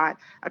or she's not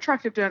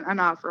attractive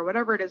enough or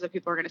whatever it is that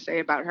people are going to say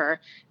about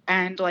her.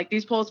 And like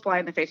these polls fly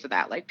in the face of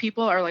that. Like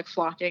people are like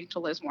flocking to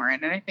Liz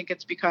Warren. And I think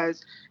it's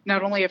because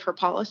not only of her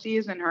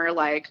policies and her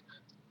lane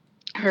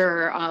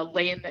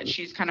that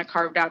she's kind of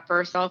carved out for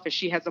herself as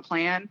she has a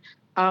plan.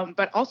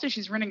 But also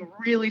she's running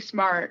really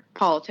smart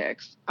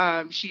politics.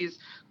 She's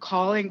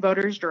calling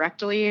voters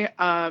directly.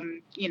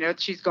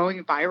 She's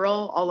going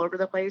viral all over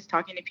the place,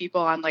 talking to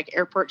people on like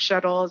airport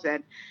shuttles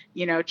and,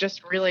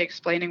 just really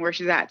explaining where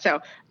she's at. So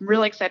I'm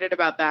really excited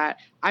about that.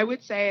 I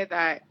would say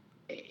that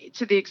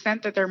to the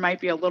extent that there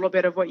might be a little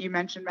bit of what you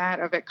mentioned, Matt,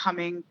 of it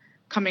coming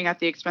at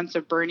the expense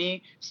of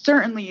Bernie.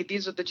 Certainly,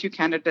 these are the two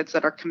candidates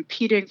that are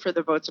competing for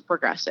the votes of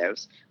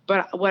progressives.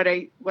 But what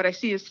I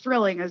see as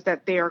thrilling is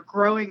that they are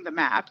growing the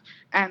map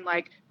and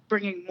like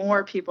bringing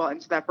more people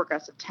into that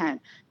progressive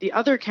tent. The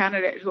other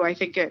candidate who I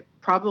think it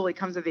probably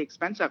comes at the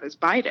expense of is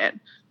Biden.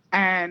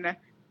 And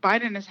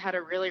Biden has had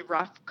a really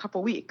rough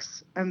couple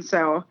weeks. And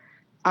so,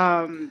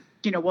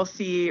 we'll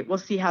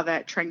see how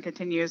that trend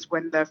continues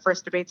when the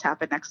first debates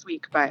happen next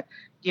week. But,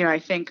 I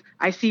think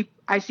I see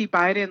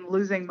Biden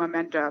losing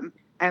momentum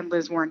and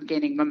Liz Warren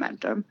gaining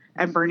momentum.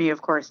 And Bernie,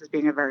 of course, is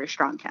being a very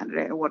strong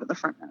candidate and one of the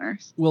front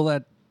runners. Well,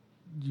 that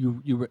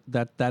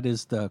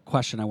is the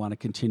question I want to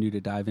continue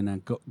to dive in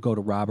and go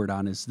to Robert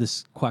on, is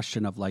this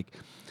question of like,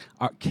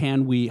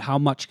 how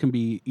much can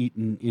be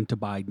eaten into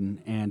Biden,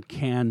 and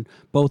can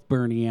both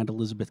Bernie and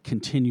Elizabeth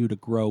continue to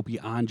grow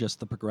beyond just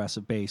the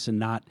progressive base and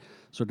not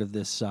sort of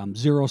this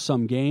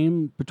zero-sum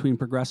game between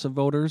progressive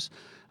voters?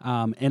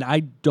 And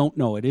I don't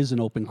know. It is an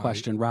open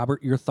question.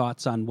 Robert, your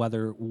thoughts on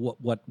whether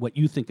what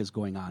you think is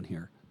going on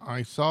here?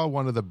 I saw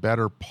one of the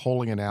better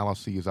polling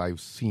analyses I've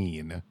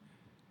seen.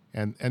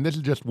 And this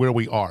is just where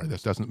we are.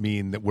 This doesn't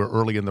mean that we're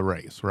early in the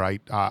race,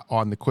 right?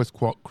 On the Chris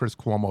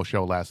Cuomo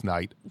show last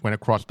night, went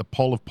across the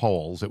poll of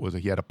polls.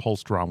 He had a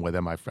pollster on with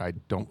him.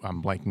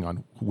 I'm blanking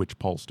on which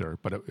pollster,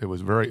 but it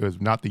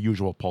was not the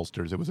usual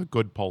pollsters. It was a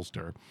good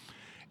pollster,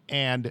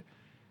 and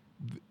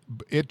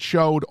it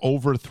showed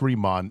over 3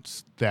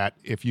 months that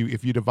if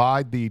you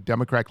divide the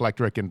Democratic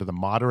electorate into the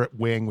moderate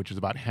wing, which is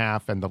about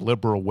half, and the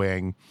liberal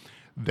wing,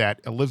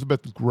 that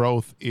Elizabeth's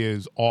growth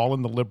is all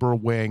in the liberal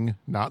wing,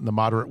 not in the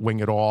moderate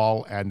wing at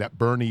all, and that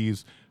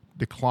Bernie's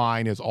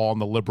decline is all in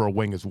the liberal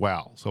wing as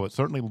well. So it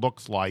certainly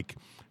looks like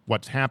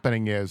what's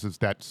happening is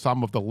that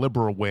some of the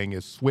liberal wing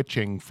is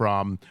switching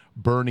from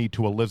Bernie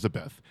to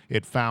Elizabeth.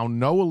 It found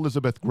no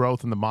Elizabeth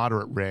growth in the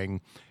moderate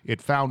wing.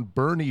 It found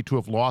Bernie to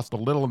have lost a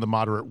little in the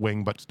moderate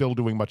wing, but still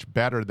doing much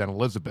better than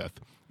Elizabeth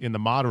in the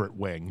moderate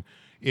wing.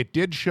 It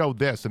did show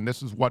this, and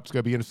this is what's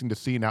going to be interesting to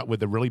see now with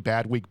the really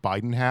bad week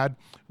Biden had,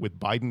 with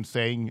Biden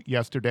saying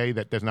yesterday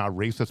that there's not a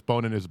racist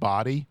bone in his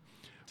body,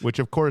 which,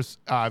 of course,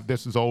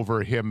 this is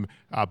over him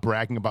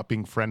bragging about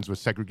being friends with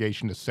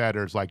segregationist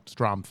senators like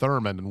Strom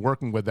Thurmond and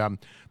working with them.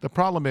 The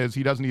problem is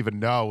he doesn't even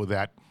know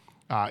that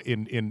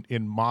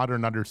in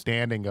modern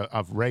understanding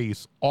of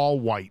race, all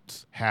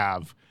whites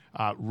have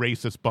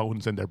racist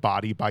bones in their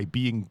body by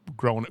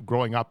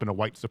growing up in a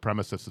white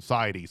supremacist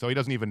society. So he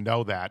doesn't even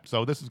know that.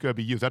 So this is going to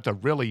be used. That's a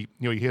really,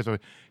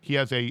 he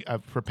has a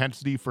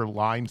propensity for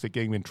lines that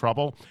get him in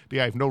trouble.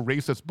 The I have no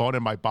racist bone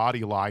in my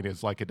body line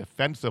is like a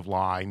defensive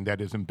line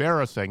that is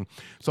embarrassing.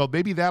 So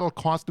maybe that'll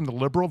cost him the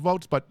liberal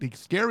votes. But the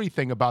scary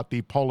thing about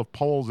the poll of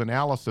polls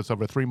analysis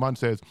over 3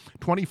 months is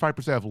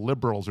 25% of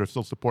liberals are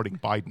still supporting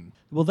Biden.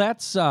 Well,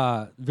 that's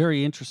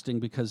very interesting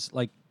because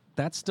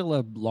that's still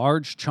a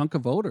large chunk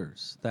of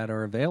voters that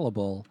are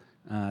available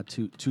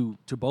to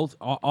both,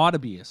 ought to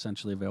be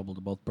essentially available to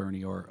both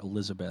Bernie or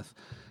Elizabeth.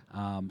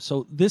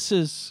 So this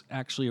is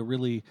actually a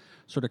really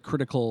sort of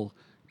critical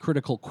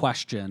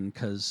question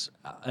because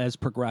as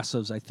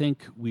progressives, I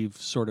think we've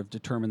sort of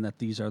determined that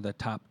these are the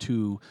top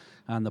two,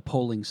 and the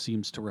polling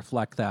seems to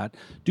reflect that.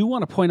 Do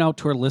want to point out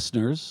to our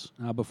listeners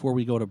before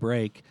we go to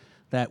break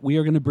that we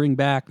are going to bring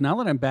back, now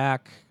that I'm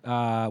back,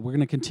 we're going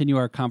to continue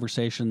our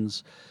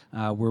conversations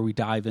where we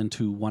dive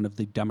into one of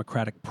the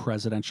Democratic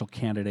presidential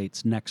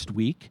candidates next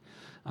week.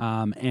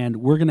 And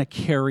we're going to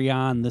carry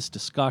on this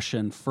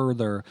discussion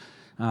further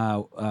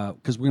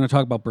because we're going to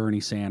talk about Bernie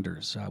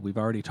Sanders. We've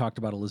already talked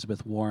about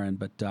Elizabeth Warren,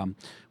 but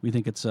we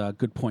think it's a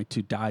good point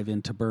to dive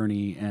into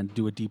Bernie and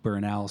do a deeper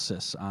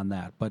analysis on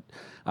that. But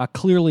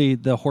clearly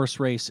the horse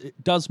race,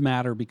 it does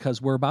matter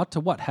because we're about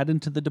to head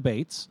into the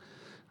debates.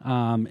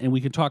 And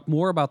we can talk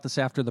more about this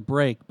after the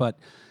break, but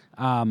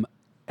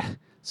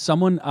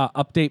someone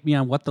update me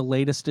on what the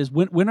latest is.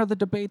 When are the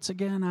debates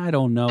again? I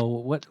don't know.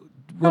 What,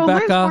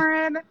 Rebecca? Liz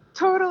Warren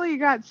totally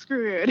got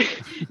screwed.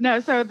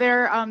 No, so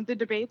the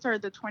debates are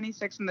the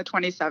 26th and the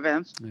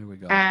 27th. There we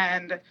go.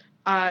 And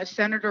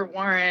Senator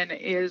Warren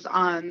is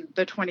on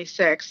the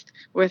 26th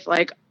with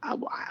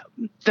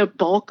the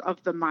bulk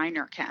of the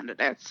minor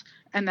candidates.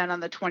 And then on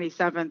the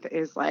 27th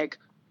is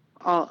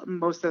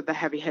most of the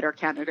heavy hitter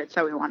candidates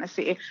that we want to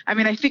see. I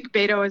mean, I think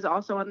Beto is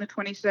also on the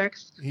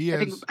 26th. He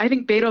is. I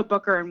think Beto,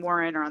 Booker, and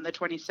Warren are on the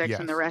 26th, Yes.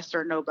 and the rest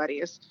are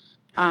nobodies.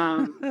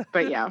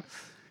 But yeah.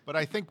 But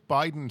I think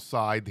Biden's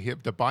side,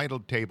 the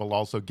Biden table,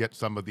 also gets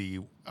some of the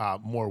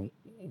more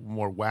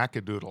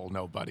wackadoodle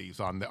nobodies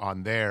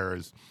on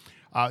theirs.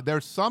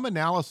 There's some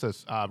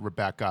analysis,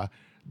 Rebecca,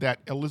 that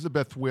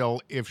Elizabeth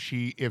will, if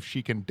she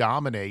can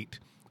dominate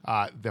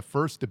the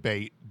first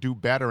debate, do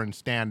better and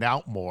stand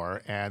out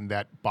more, and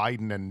that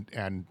Biden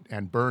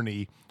and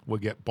Bernie will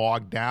get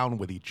bogged down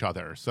with each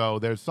other. So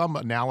there's some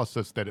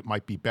analysis that it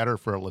might be better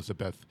for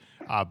Elizabeth,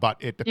 but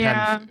it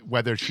depends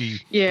whether she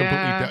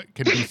completely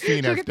can be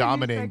seen as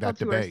dominating that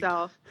debate.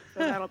 Herself, so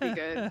that'll be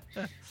good.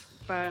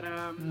 But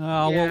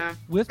well,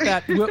 with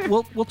that,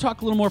 we'll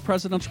talk a little more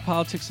presidential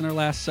politics in our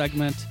last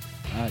segment.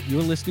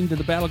 You're listening to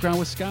the Battleground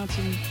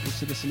Wisconsin with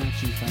Citizen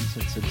Action Friends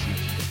at Citizen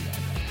Action WI.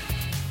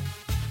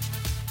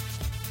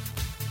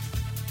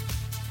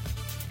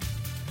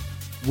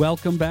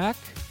 Welcome back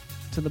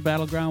to the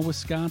Battleground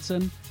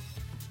Wisconsin.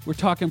 We're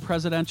talking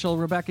presidential.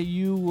 Rebecca,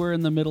 you were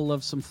in the middle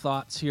of some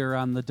thoughts here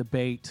on the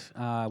debate.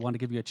 I want to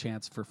give you a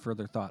chance for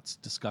further thoughts,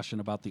 discussion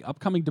about the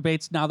upcoming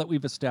debates now that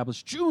we've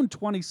established June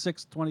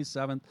 26th,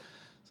 27th,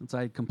 since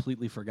I had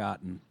completely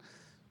forgotten.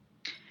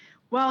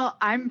 Well,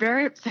 I'm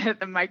very upset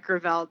that Mike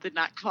Gravel did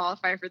not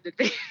qualify for the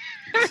debate.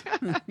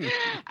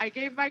 I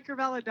gave Mike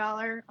Gravel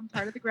 $1. I'm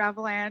part of the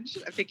Gravelanche.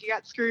 I think he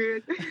got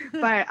screwed.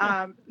 But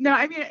no,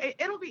 I mean,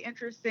 it'll be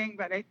interesting.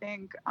 But I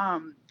think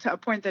to a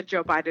point that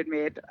Joe Biden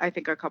made, I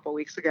think a couple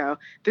weeks ago,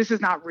 this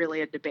is not really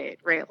a debate,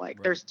 right?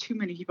 Like there's too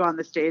many people on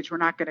the stage. We're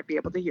not going to be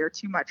able to hear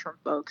too much from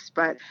folks.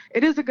 But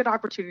it is a good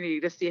opportunity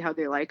to see how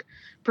they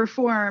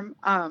perform.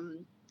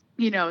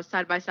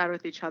 Side by side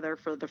with each other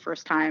for the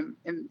first time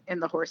in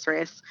the horse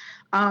race.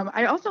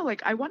 I also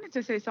I wanted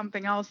to say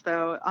something else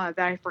though, that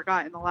I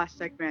forgot in the last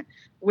segment,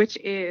 which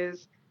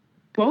is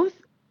both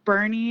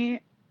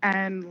Bernie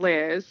and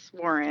Liz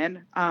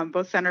Warren,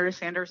 both Senator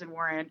Sanders and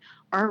Warren,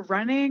 are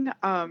running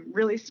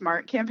really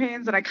smart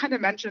campaigns. And I kind of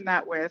mentioned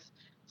that with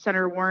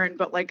Senator Warren,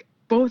 but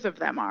both of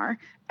them are.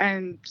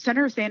 And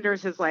Senator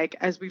Sanders has,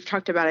 as we've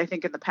talked about, I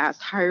think in the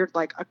past, hired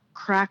a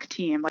crack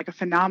team, a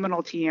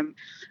phenomenal team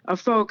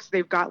of folks.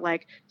 They've got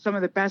some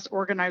of the best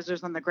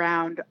organizers on the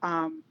ground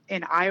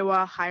in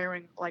Iowa,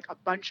 hiring a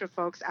bunch of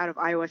folks out of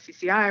Iowa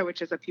CCI,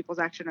 which is a People's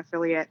Action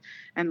affiliate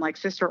and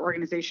sister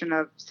organization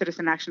of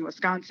Citizen Action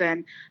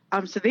Wisconsin.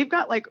 So they've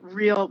got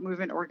real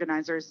movement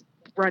organizers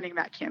running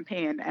that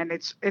campaign. And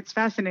it's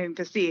fascinating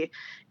to see.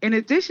 In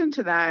addition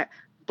to that,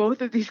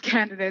 both of these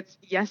candidates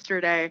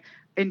yesterday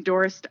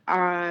endorsed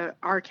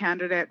our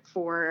candidate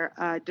for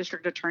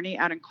district attorney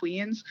out in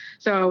Queens.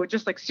 So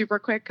just super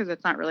quick, because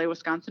it's not really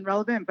Wisconsin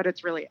relevant, but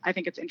it's really, I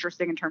think it's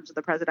interesting in terms of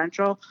the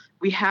presidential.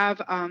 We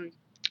have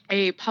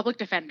a public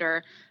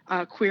defender,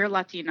 queer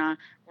Latina,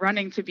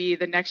 running to be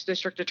the next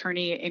district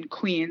attorney in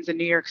Queens in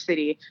New York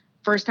City.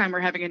 First time we're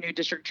having a new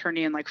district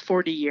attorney in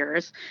 40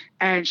 years.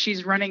 And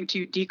she's running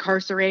to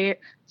decarcerate,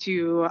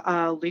 to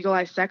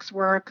legalize sex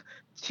work,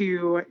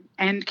 to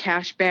end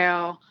cash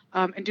bail,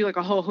 and do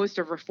a whole host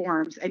of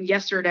reforms. And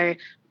yesterday,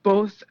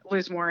 both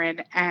Liz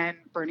Warren and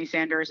Bernie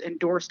Sanders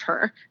endorsed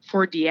her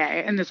for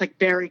DA in this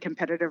very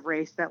competitive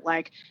race that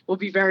will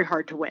be very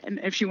hard to win.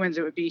 If she wins,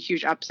 it would be a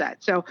huge upset.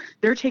 So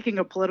they're taking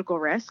a political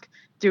risk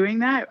doing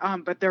that,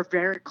 but they're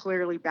very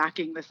clearly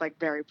backing this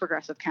very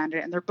progressive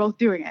candidate, and they're both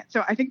doing it.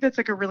 So I think that's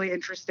a really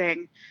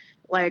interesting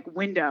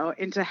window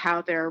into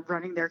how they're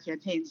running their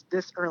campaigns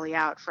this early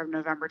out from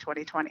November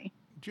 2020.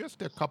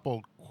 Just a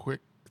couple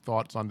quick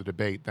thoughts on the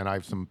debate, then I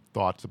have some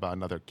thoughts about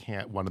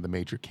one of the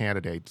major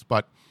candidates.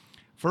 But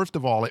first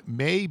of all, it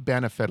may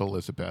benefit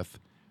Elizabeth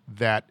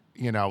that,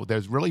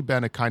 there's really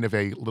been a kind of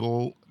a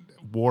little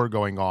war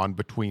going on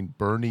between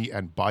Bernie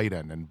and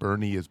Biden, and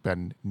Bernie has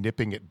been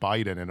nipping at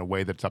Biden in a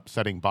way that's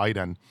upsetting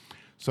Biden.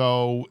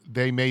 So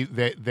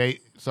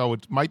so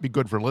it might be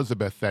good for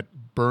Elizabeth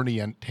that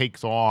Bernie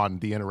takes on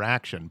the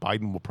interaction.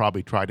 Biden will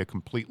probably try to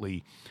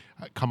completely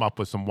come up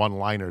with some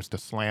one-liners to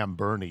slam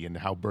Bernie, and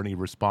how Bernie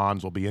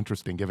responds will be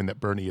interesting, given that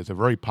Bernie is a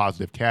very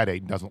positive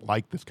candidate and doesn't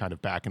like this kind of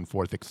back and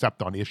forth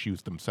except on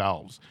issues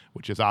themselves,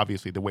 which is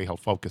obviously the way he'll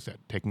focus it,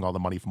 taking all the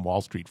money from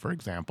Wall Street, for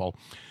example.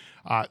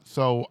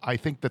 So I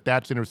think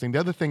that's interesting.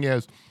 The other thing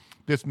is,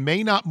 this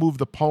may not move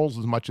the polls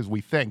as much as we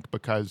think,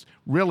 because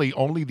really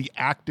only the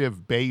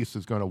active base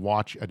is going to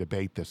watch a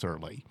debate this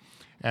early.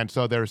 And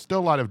so there's still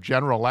a lot of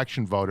general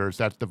election voters,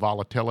 that's the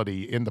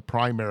volatility in the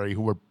primary,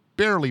 who are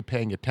barely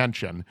paying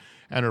attention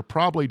and are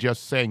probably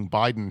just saying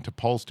Biden to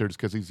pollsters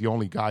because he's the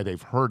only guy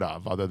they've heard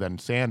of other than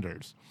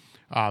Sanders.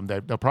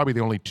 They're probably the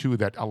only two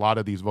that a lot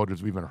of these voters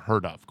have even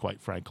heard of, quite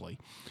frankly.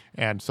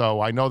 And so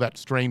I know that's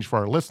strange for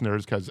our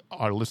listeners, because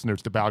our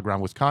listeners to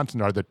Battleground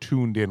Wisconsin are the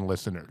tuned-in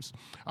listeners.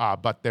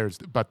 But there's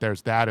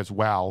that as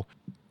well.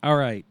 All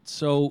right.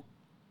 So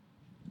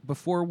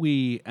before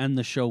we end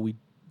the show,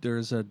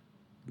 there's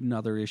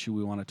another issue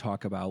we want to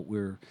talk about.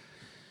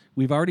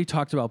 We've already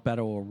talked about Beto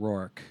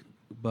O'Rourke,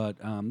 but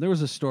there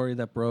was a story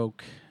that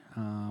broke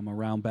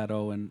around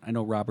Beto. And I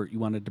know, Robert, you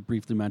wanted to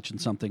briefly mention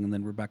something, and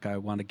then Rebecca, I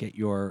want to get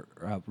your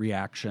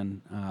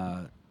reaction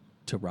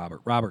to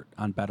Robert. Robert,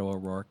 on Beto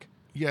O'Rourke.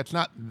 Yeah, it's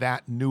not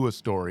that new a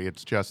story.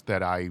 It's just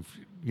that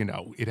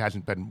it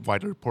hasn't been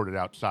widely reported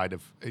outside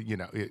of,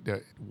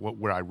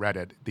 where I read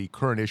it. The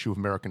current issue of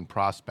American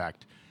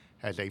Prospect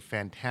has a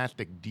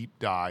fantastic deep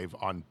dive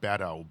on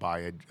Beto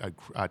by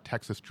a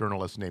Texas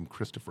journalist named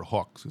Christopher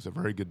Hooks, who's a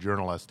very good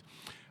journalist,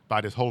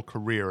 about his whole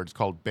career. It's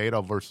called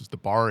Beto versus the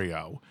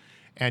Barrio.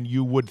 And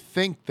you would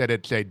think that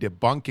it's a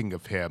debunking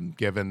of him,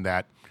 given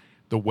that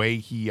the way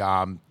he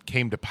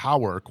came to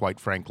power, quite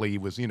frankly, he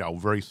was, a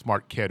very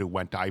smart kid who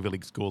went to Ivy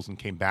League schools and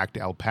came back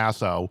to El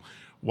Paso,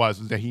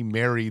 was that he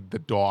married the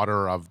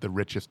daughter of the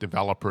richest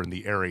developer in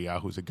the area,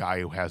 who's a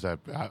guy who has a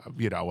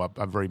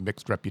very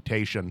mixed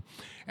reputation,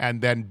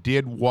 and then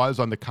was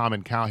on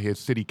the his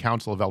city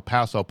council of El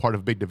Paso, part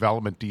of a big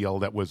development deal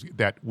that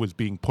was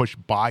being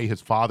pushed by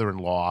his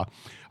father-in-law,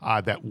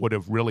 that would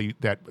have really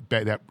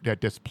that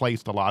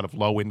displaced a lot of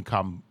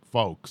low-income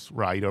folks,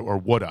 right, or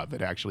would have.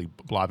 It actually,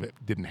 a lot of it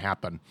didn't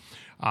happen.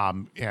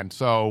 And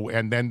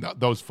then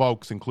those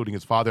folks, including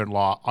his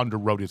father-in-law,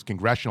 underwrote his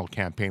congressional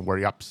campaign, where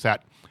he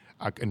upset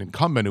an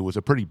incumbent who was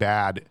a pretty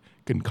bad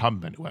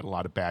incumbent, who had a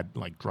lot of bad,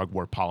 drug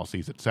war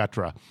policies, et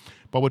cetera.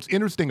 But what's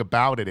interesting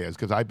about it is,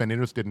 because I've been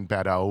interested in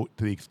Beto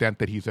to the extent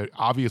that he's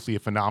obviously a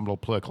phenomenal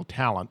political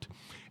talent,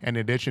 and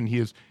in addition,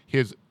 his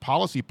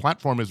policy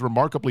platform is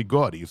remarkably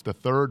good. He's the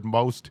third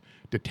most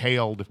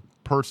detailed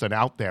person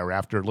out there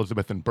after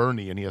Elizabeth and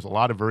Bernie, and he has a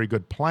lot of very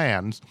good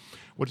plans.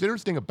 What's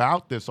interesting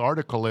about this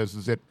article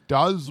is it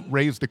does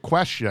raise the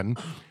question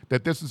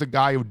that this is a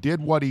guy who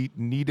did what he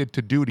needed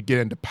to do to get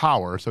into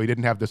power, so he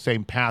didn't have the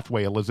same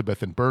pathway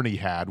Elizabeth and Bernie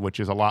had, which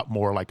is a lot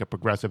more like a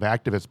progressive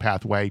activist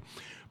pathway,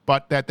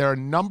 but that there are a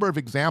number of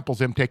examples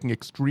of him taking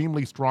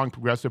extremely strong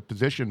progressive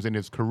positions in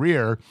his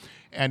career,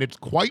 and it's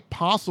quite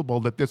possible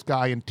that this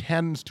guy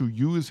intends to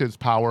use his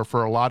power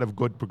for a lot of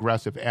good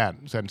progressive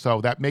ends, and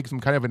so that makes him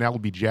kind of an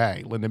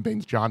LBJ. Lyndon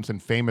Baines Johnson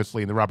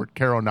famously in the Robert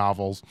Caro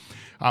novels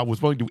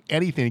was willing to do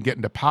anything to get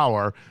into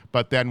power,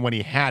 but then when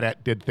he had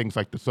it, did things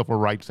like the Civil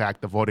Rights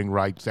Act, the Voting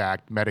Rights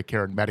Act,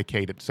 Medicare and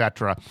Medicaid, et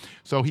cetera.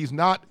 So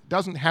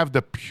doesn't have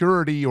the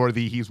purity or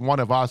the he's one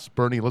of us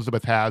Bernie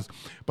Elizabeth has,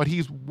 but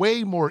he's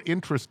way more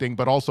interesting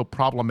but also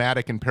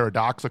problematic and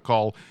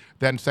paradoxical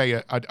than,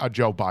 say, a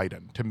Joe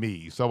Biden, to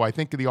me. So I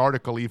think the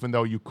article, even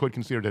though you could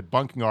consider it a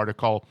debunking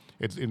article,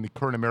 it's in the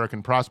current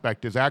American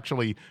Prospect, is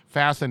actually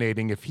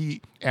fascinating if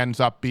he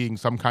ends up being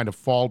some kind of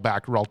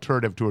fallback or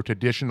alternative to a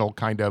traditional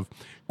kind of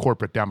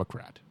corporate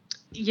Democrat.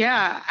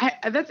 Yeah,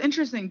 that's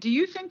interesting. Do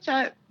you think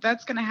that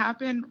that's going to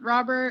happen,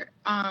 Robert,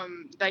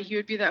 that he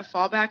would be that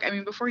fallback? I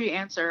mean, before you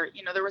answer,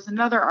 there was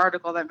another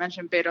article that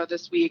mentioned Beto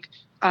this week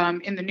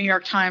in the New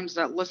York Times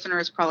that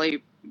listeners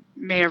probably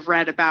may have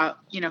read about,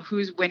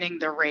 who's winning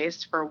the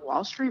race for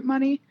Wall Street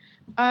money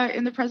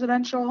in the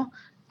presidential.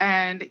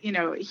 And,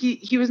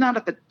 he was not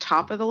at the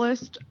top of the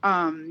list,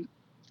 obviously.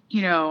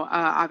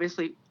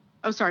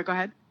 Oh, sorry, go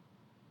ahead.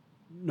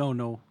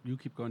 No, you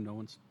keep going. No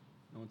one's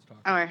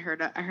talking. Oh, I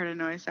heard a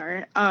noise.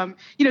 Sorry.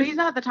 He's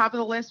not at the top of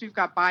the list. We've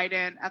got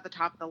Biden at the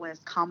top of the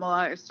list.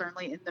 Kamala is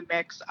certainly in the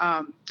mix.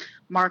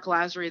 Mark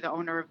Lazary, the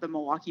owner of the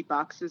Milwaukee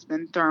Bucks, has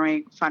been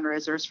throwing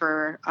fundraisers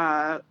for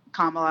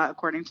Kamala,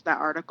 according to that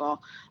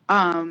article.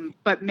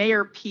 But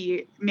Mayor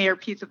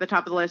Pete's at the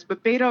top of the list.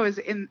 But Beto is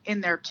in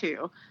there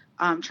too,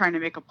 trying to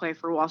make a play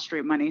for Wall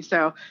Street money.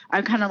 So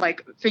I'm kind of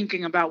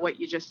thinking about what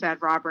you just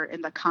said, Robert,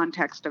 in the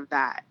context of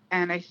that.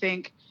 And I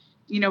think,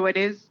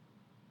 it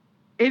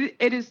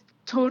is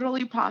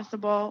totally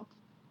possible,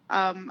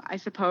 I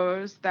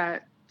suppose,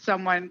 that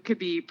someone could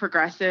be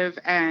progressive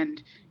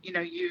and,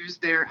 use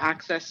their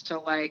access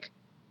to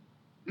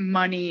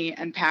money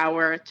and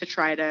power to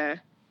try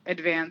to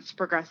advance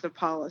progressive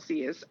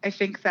policies. I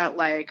think that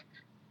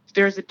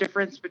there's a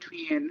difference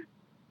between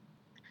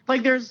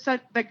there's a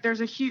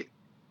huge,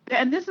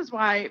 and this is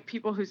why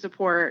people who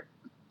support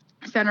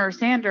Senator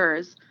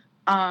Sanders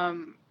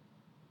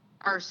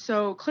are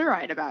so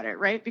clear-eyed about it,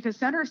 right? Because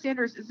Senator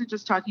Sanders isn't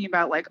just talking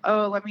about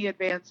let me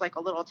advance a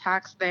little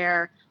tax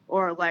there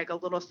or a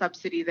little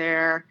subsidy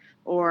there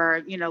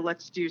or,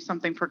 let's do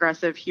something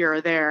progressive here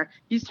or there.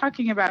 He's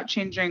talking about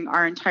changing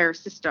our entire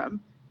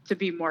system to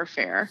be more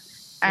fair.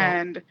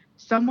 And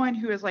someone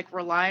who is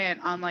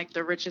reliant on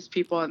the richest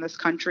people in this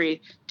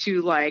country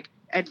to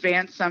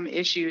advance some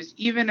issues,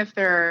 even if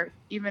they're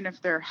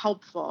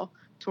helpful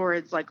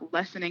towards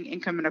lessening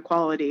income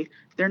inequality,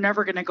 they're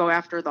never going to go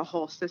after the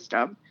whole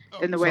system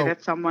in the way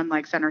that someone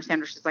like Senator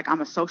Sanders is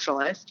I'm a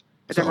socialist,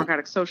 a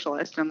democratic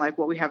socialist, and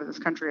what we have in this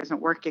country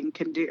isn't working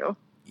can do.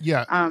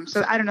 Yeah.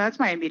 So I don't know. That's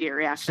my immediate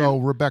reaction. So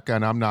Rebecca,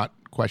 and I'm not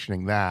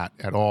questioning that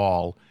at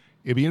all.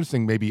 It'd be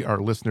interesting. Maybe our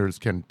listeners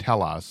can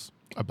tell us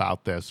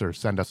about this or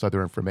send us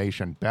other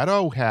information.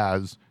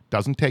 Beto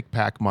doesn't take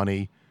PAC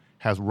money,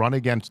 has run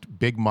against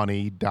big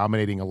money,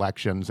 dominating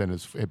elections, and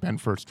has been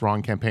for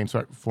strong campaigns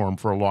for him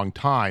for a long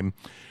time.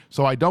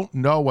 So I don't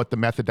know what the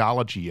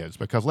methodology is,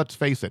 because let's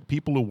face it,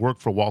 people who work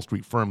for Wall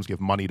Street firms give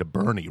money to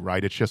Bernie,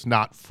 right? It's just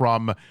not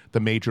from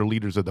the major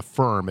leaders of the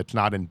firm. It's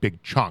not in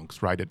big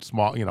chunks, right? It's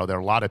small. You know, there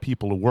are a lot of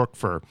people who work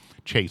for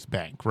Chase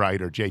Bank,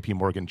 right, or J.P.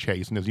 Morgan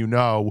Chase. And as you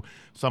know,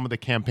 some of the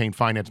campaign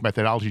finance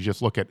methodology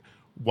just look at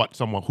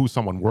who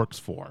someone works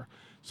for.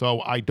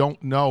 So I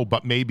don't know,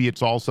 but maybe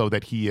it's also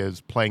that he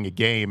is playing a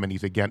game and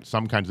he's against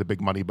some kinds of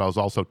big money, but is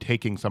also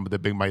taking some of the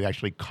big money that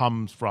actually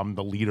comes from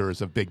the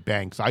leaders of big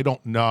banks. I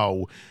don't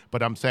know,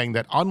 but I'm saying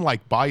that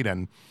unlike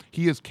Biden,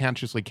 he is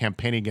consciously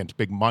campaigning against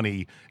big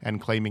money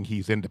and claiming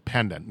he's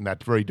independent, and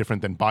that's very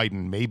different than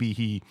Biden.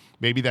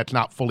 Maybe that's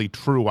not fully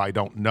true. I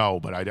don't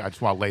know, but I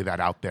just want to lay that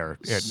out there.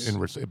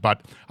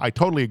 But I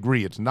totally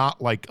agree. It's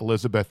not like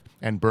Elizabeth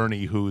and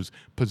Bernie, whose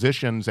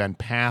positions and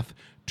path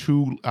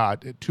to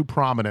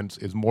prominence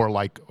is more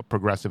like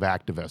progressive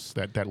activists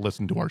that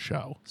listen to our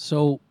show.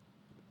 So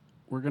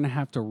we're going to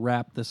have to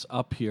wrap this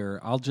up here.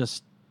 I'll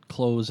just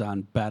close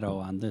on Beto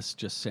on this,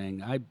 just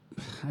saying I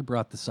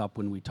brought this up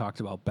when we talked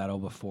about Beto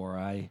before.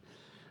 I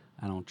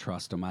don't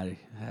trust him. I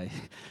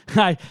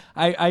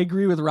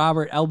agree with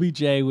Robert.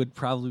 LBJ would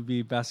probably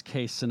be best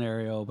case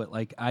scenario, but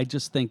like I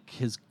just think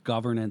his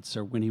governance,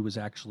 or when he was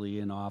actually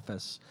in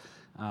office,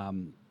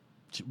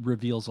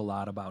 reveals a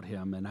lot about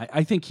him, and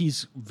I think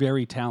he's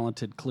very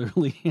talented,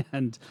 clearly.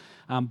 And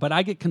but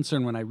I get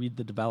concerned when I read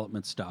the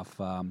development stuff.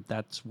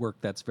 That's work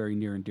that's very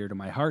near and dear to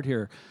my heart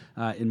here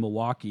in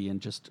Milwaukee, and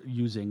just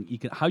using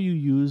how you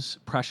use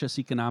precious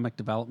economic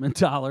development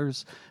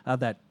dollars.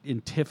 That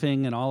in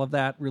TIFing and all of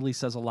that really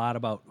says a lot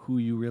about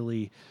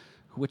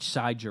which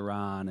side you're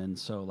on, and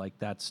so like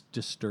that's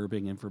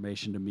disturbing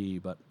information to me.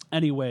 But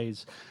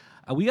anyways.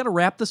 We got to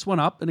wrap this one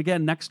up. And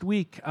again, next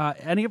week,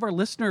 any of our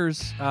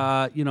listeners, who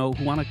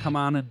want to come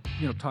on and,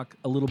 talk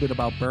a little bit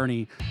about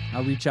Bernie,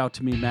 reach out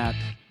to me,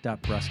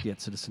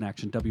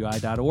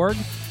 matt.brusky@citizenactionwi.org.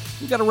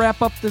 We got to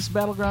wrap up this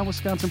Battleground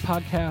Wisconsin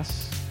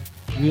podcast.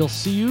 We'll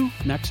see you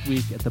next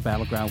week at the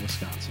Battleground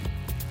Wisconsin.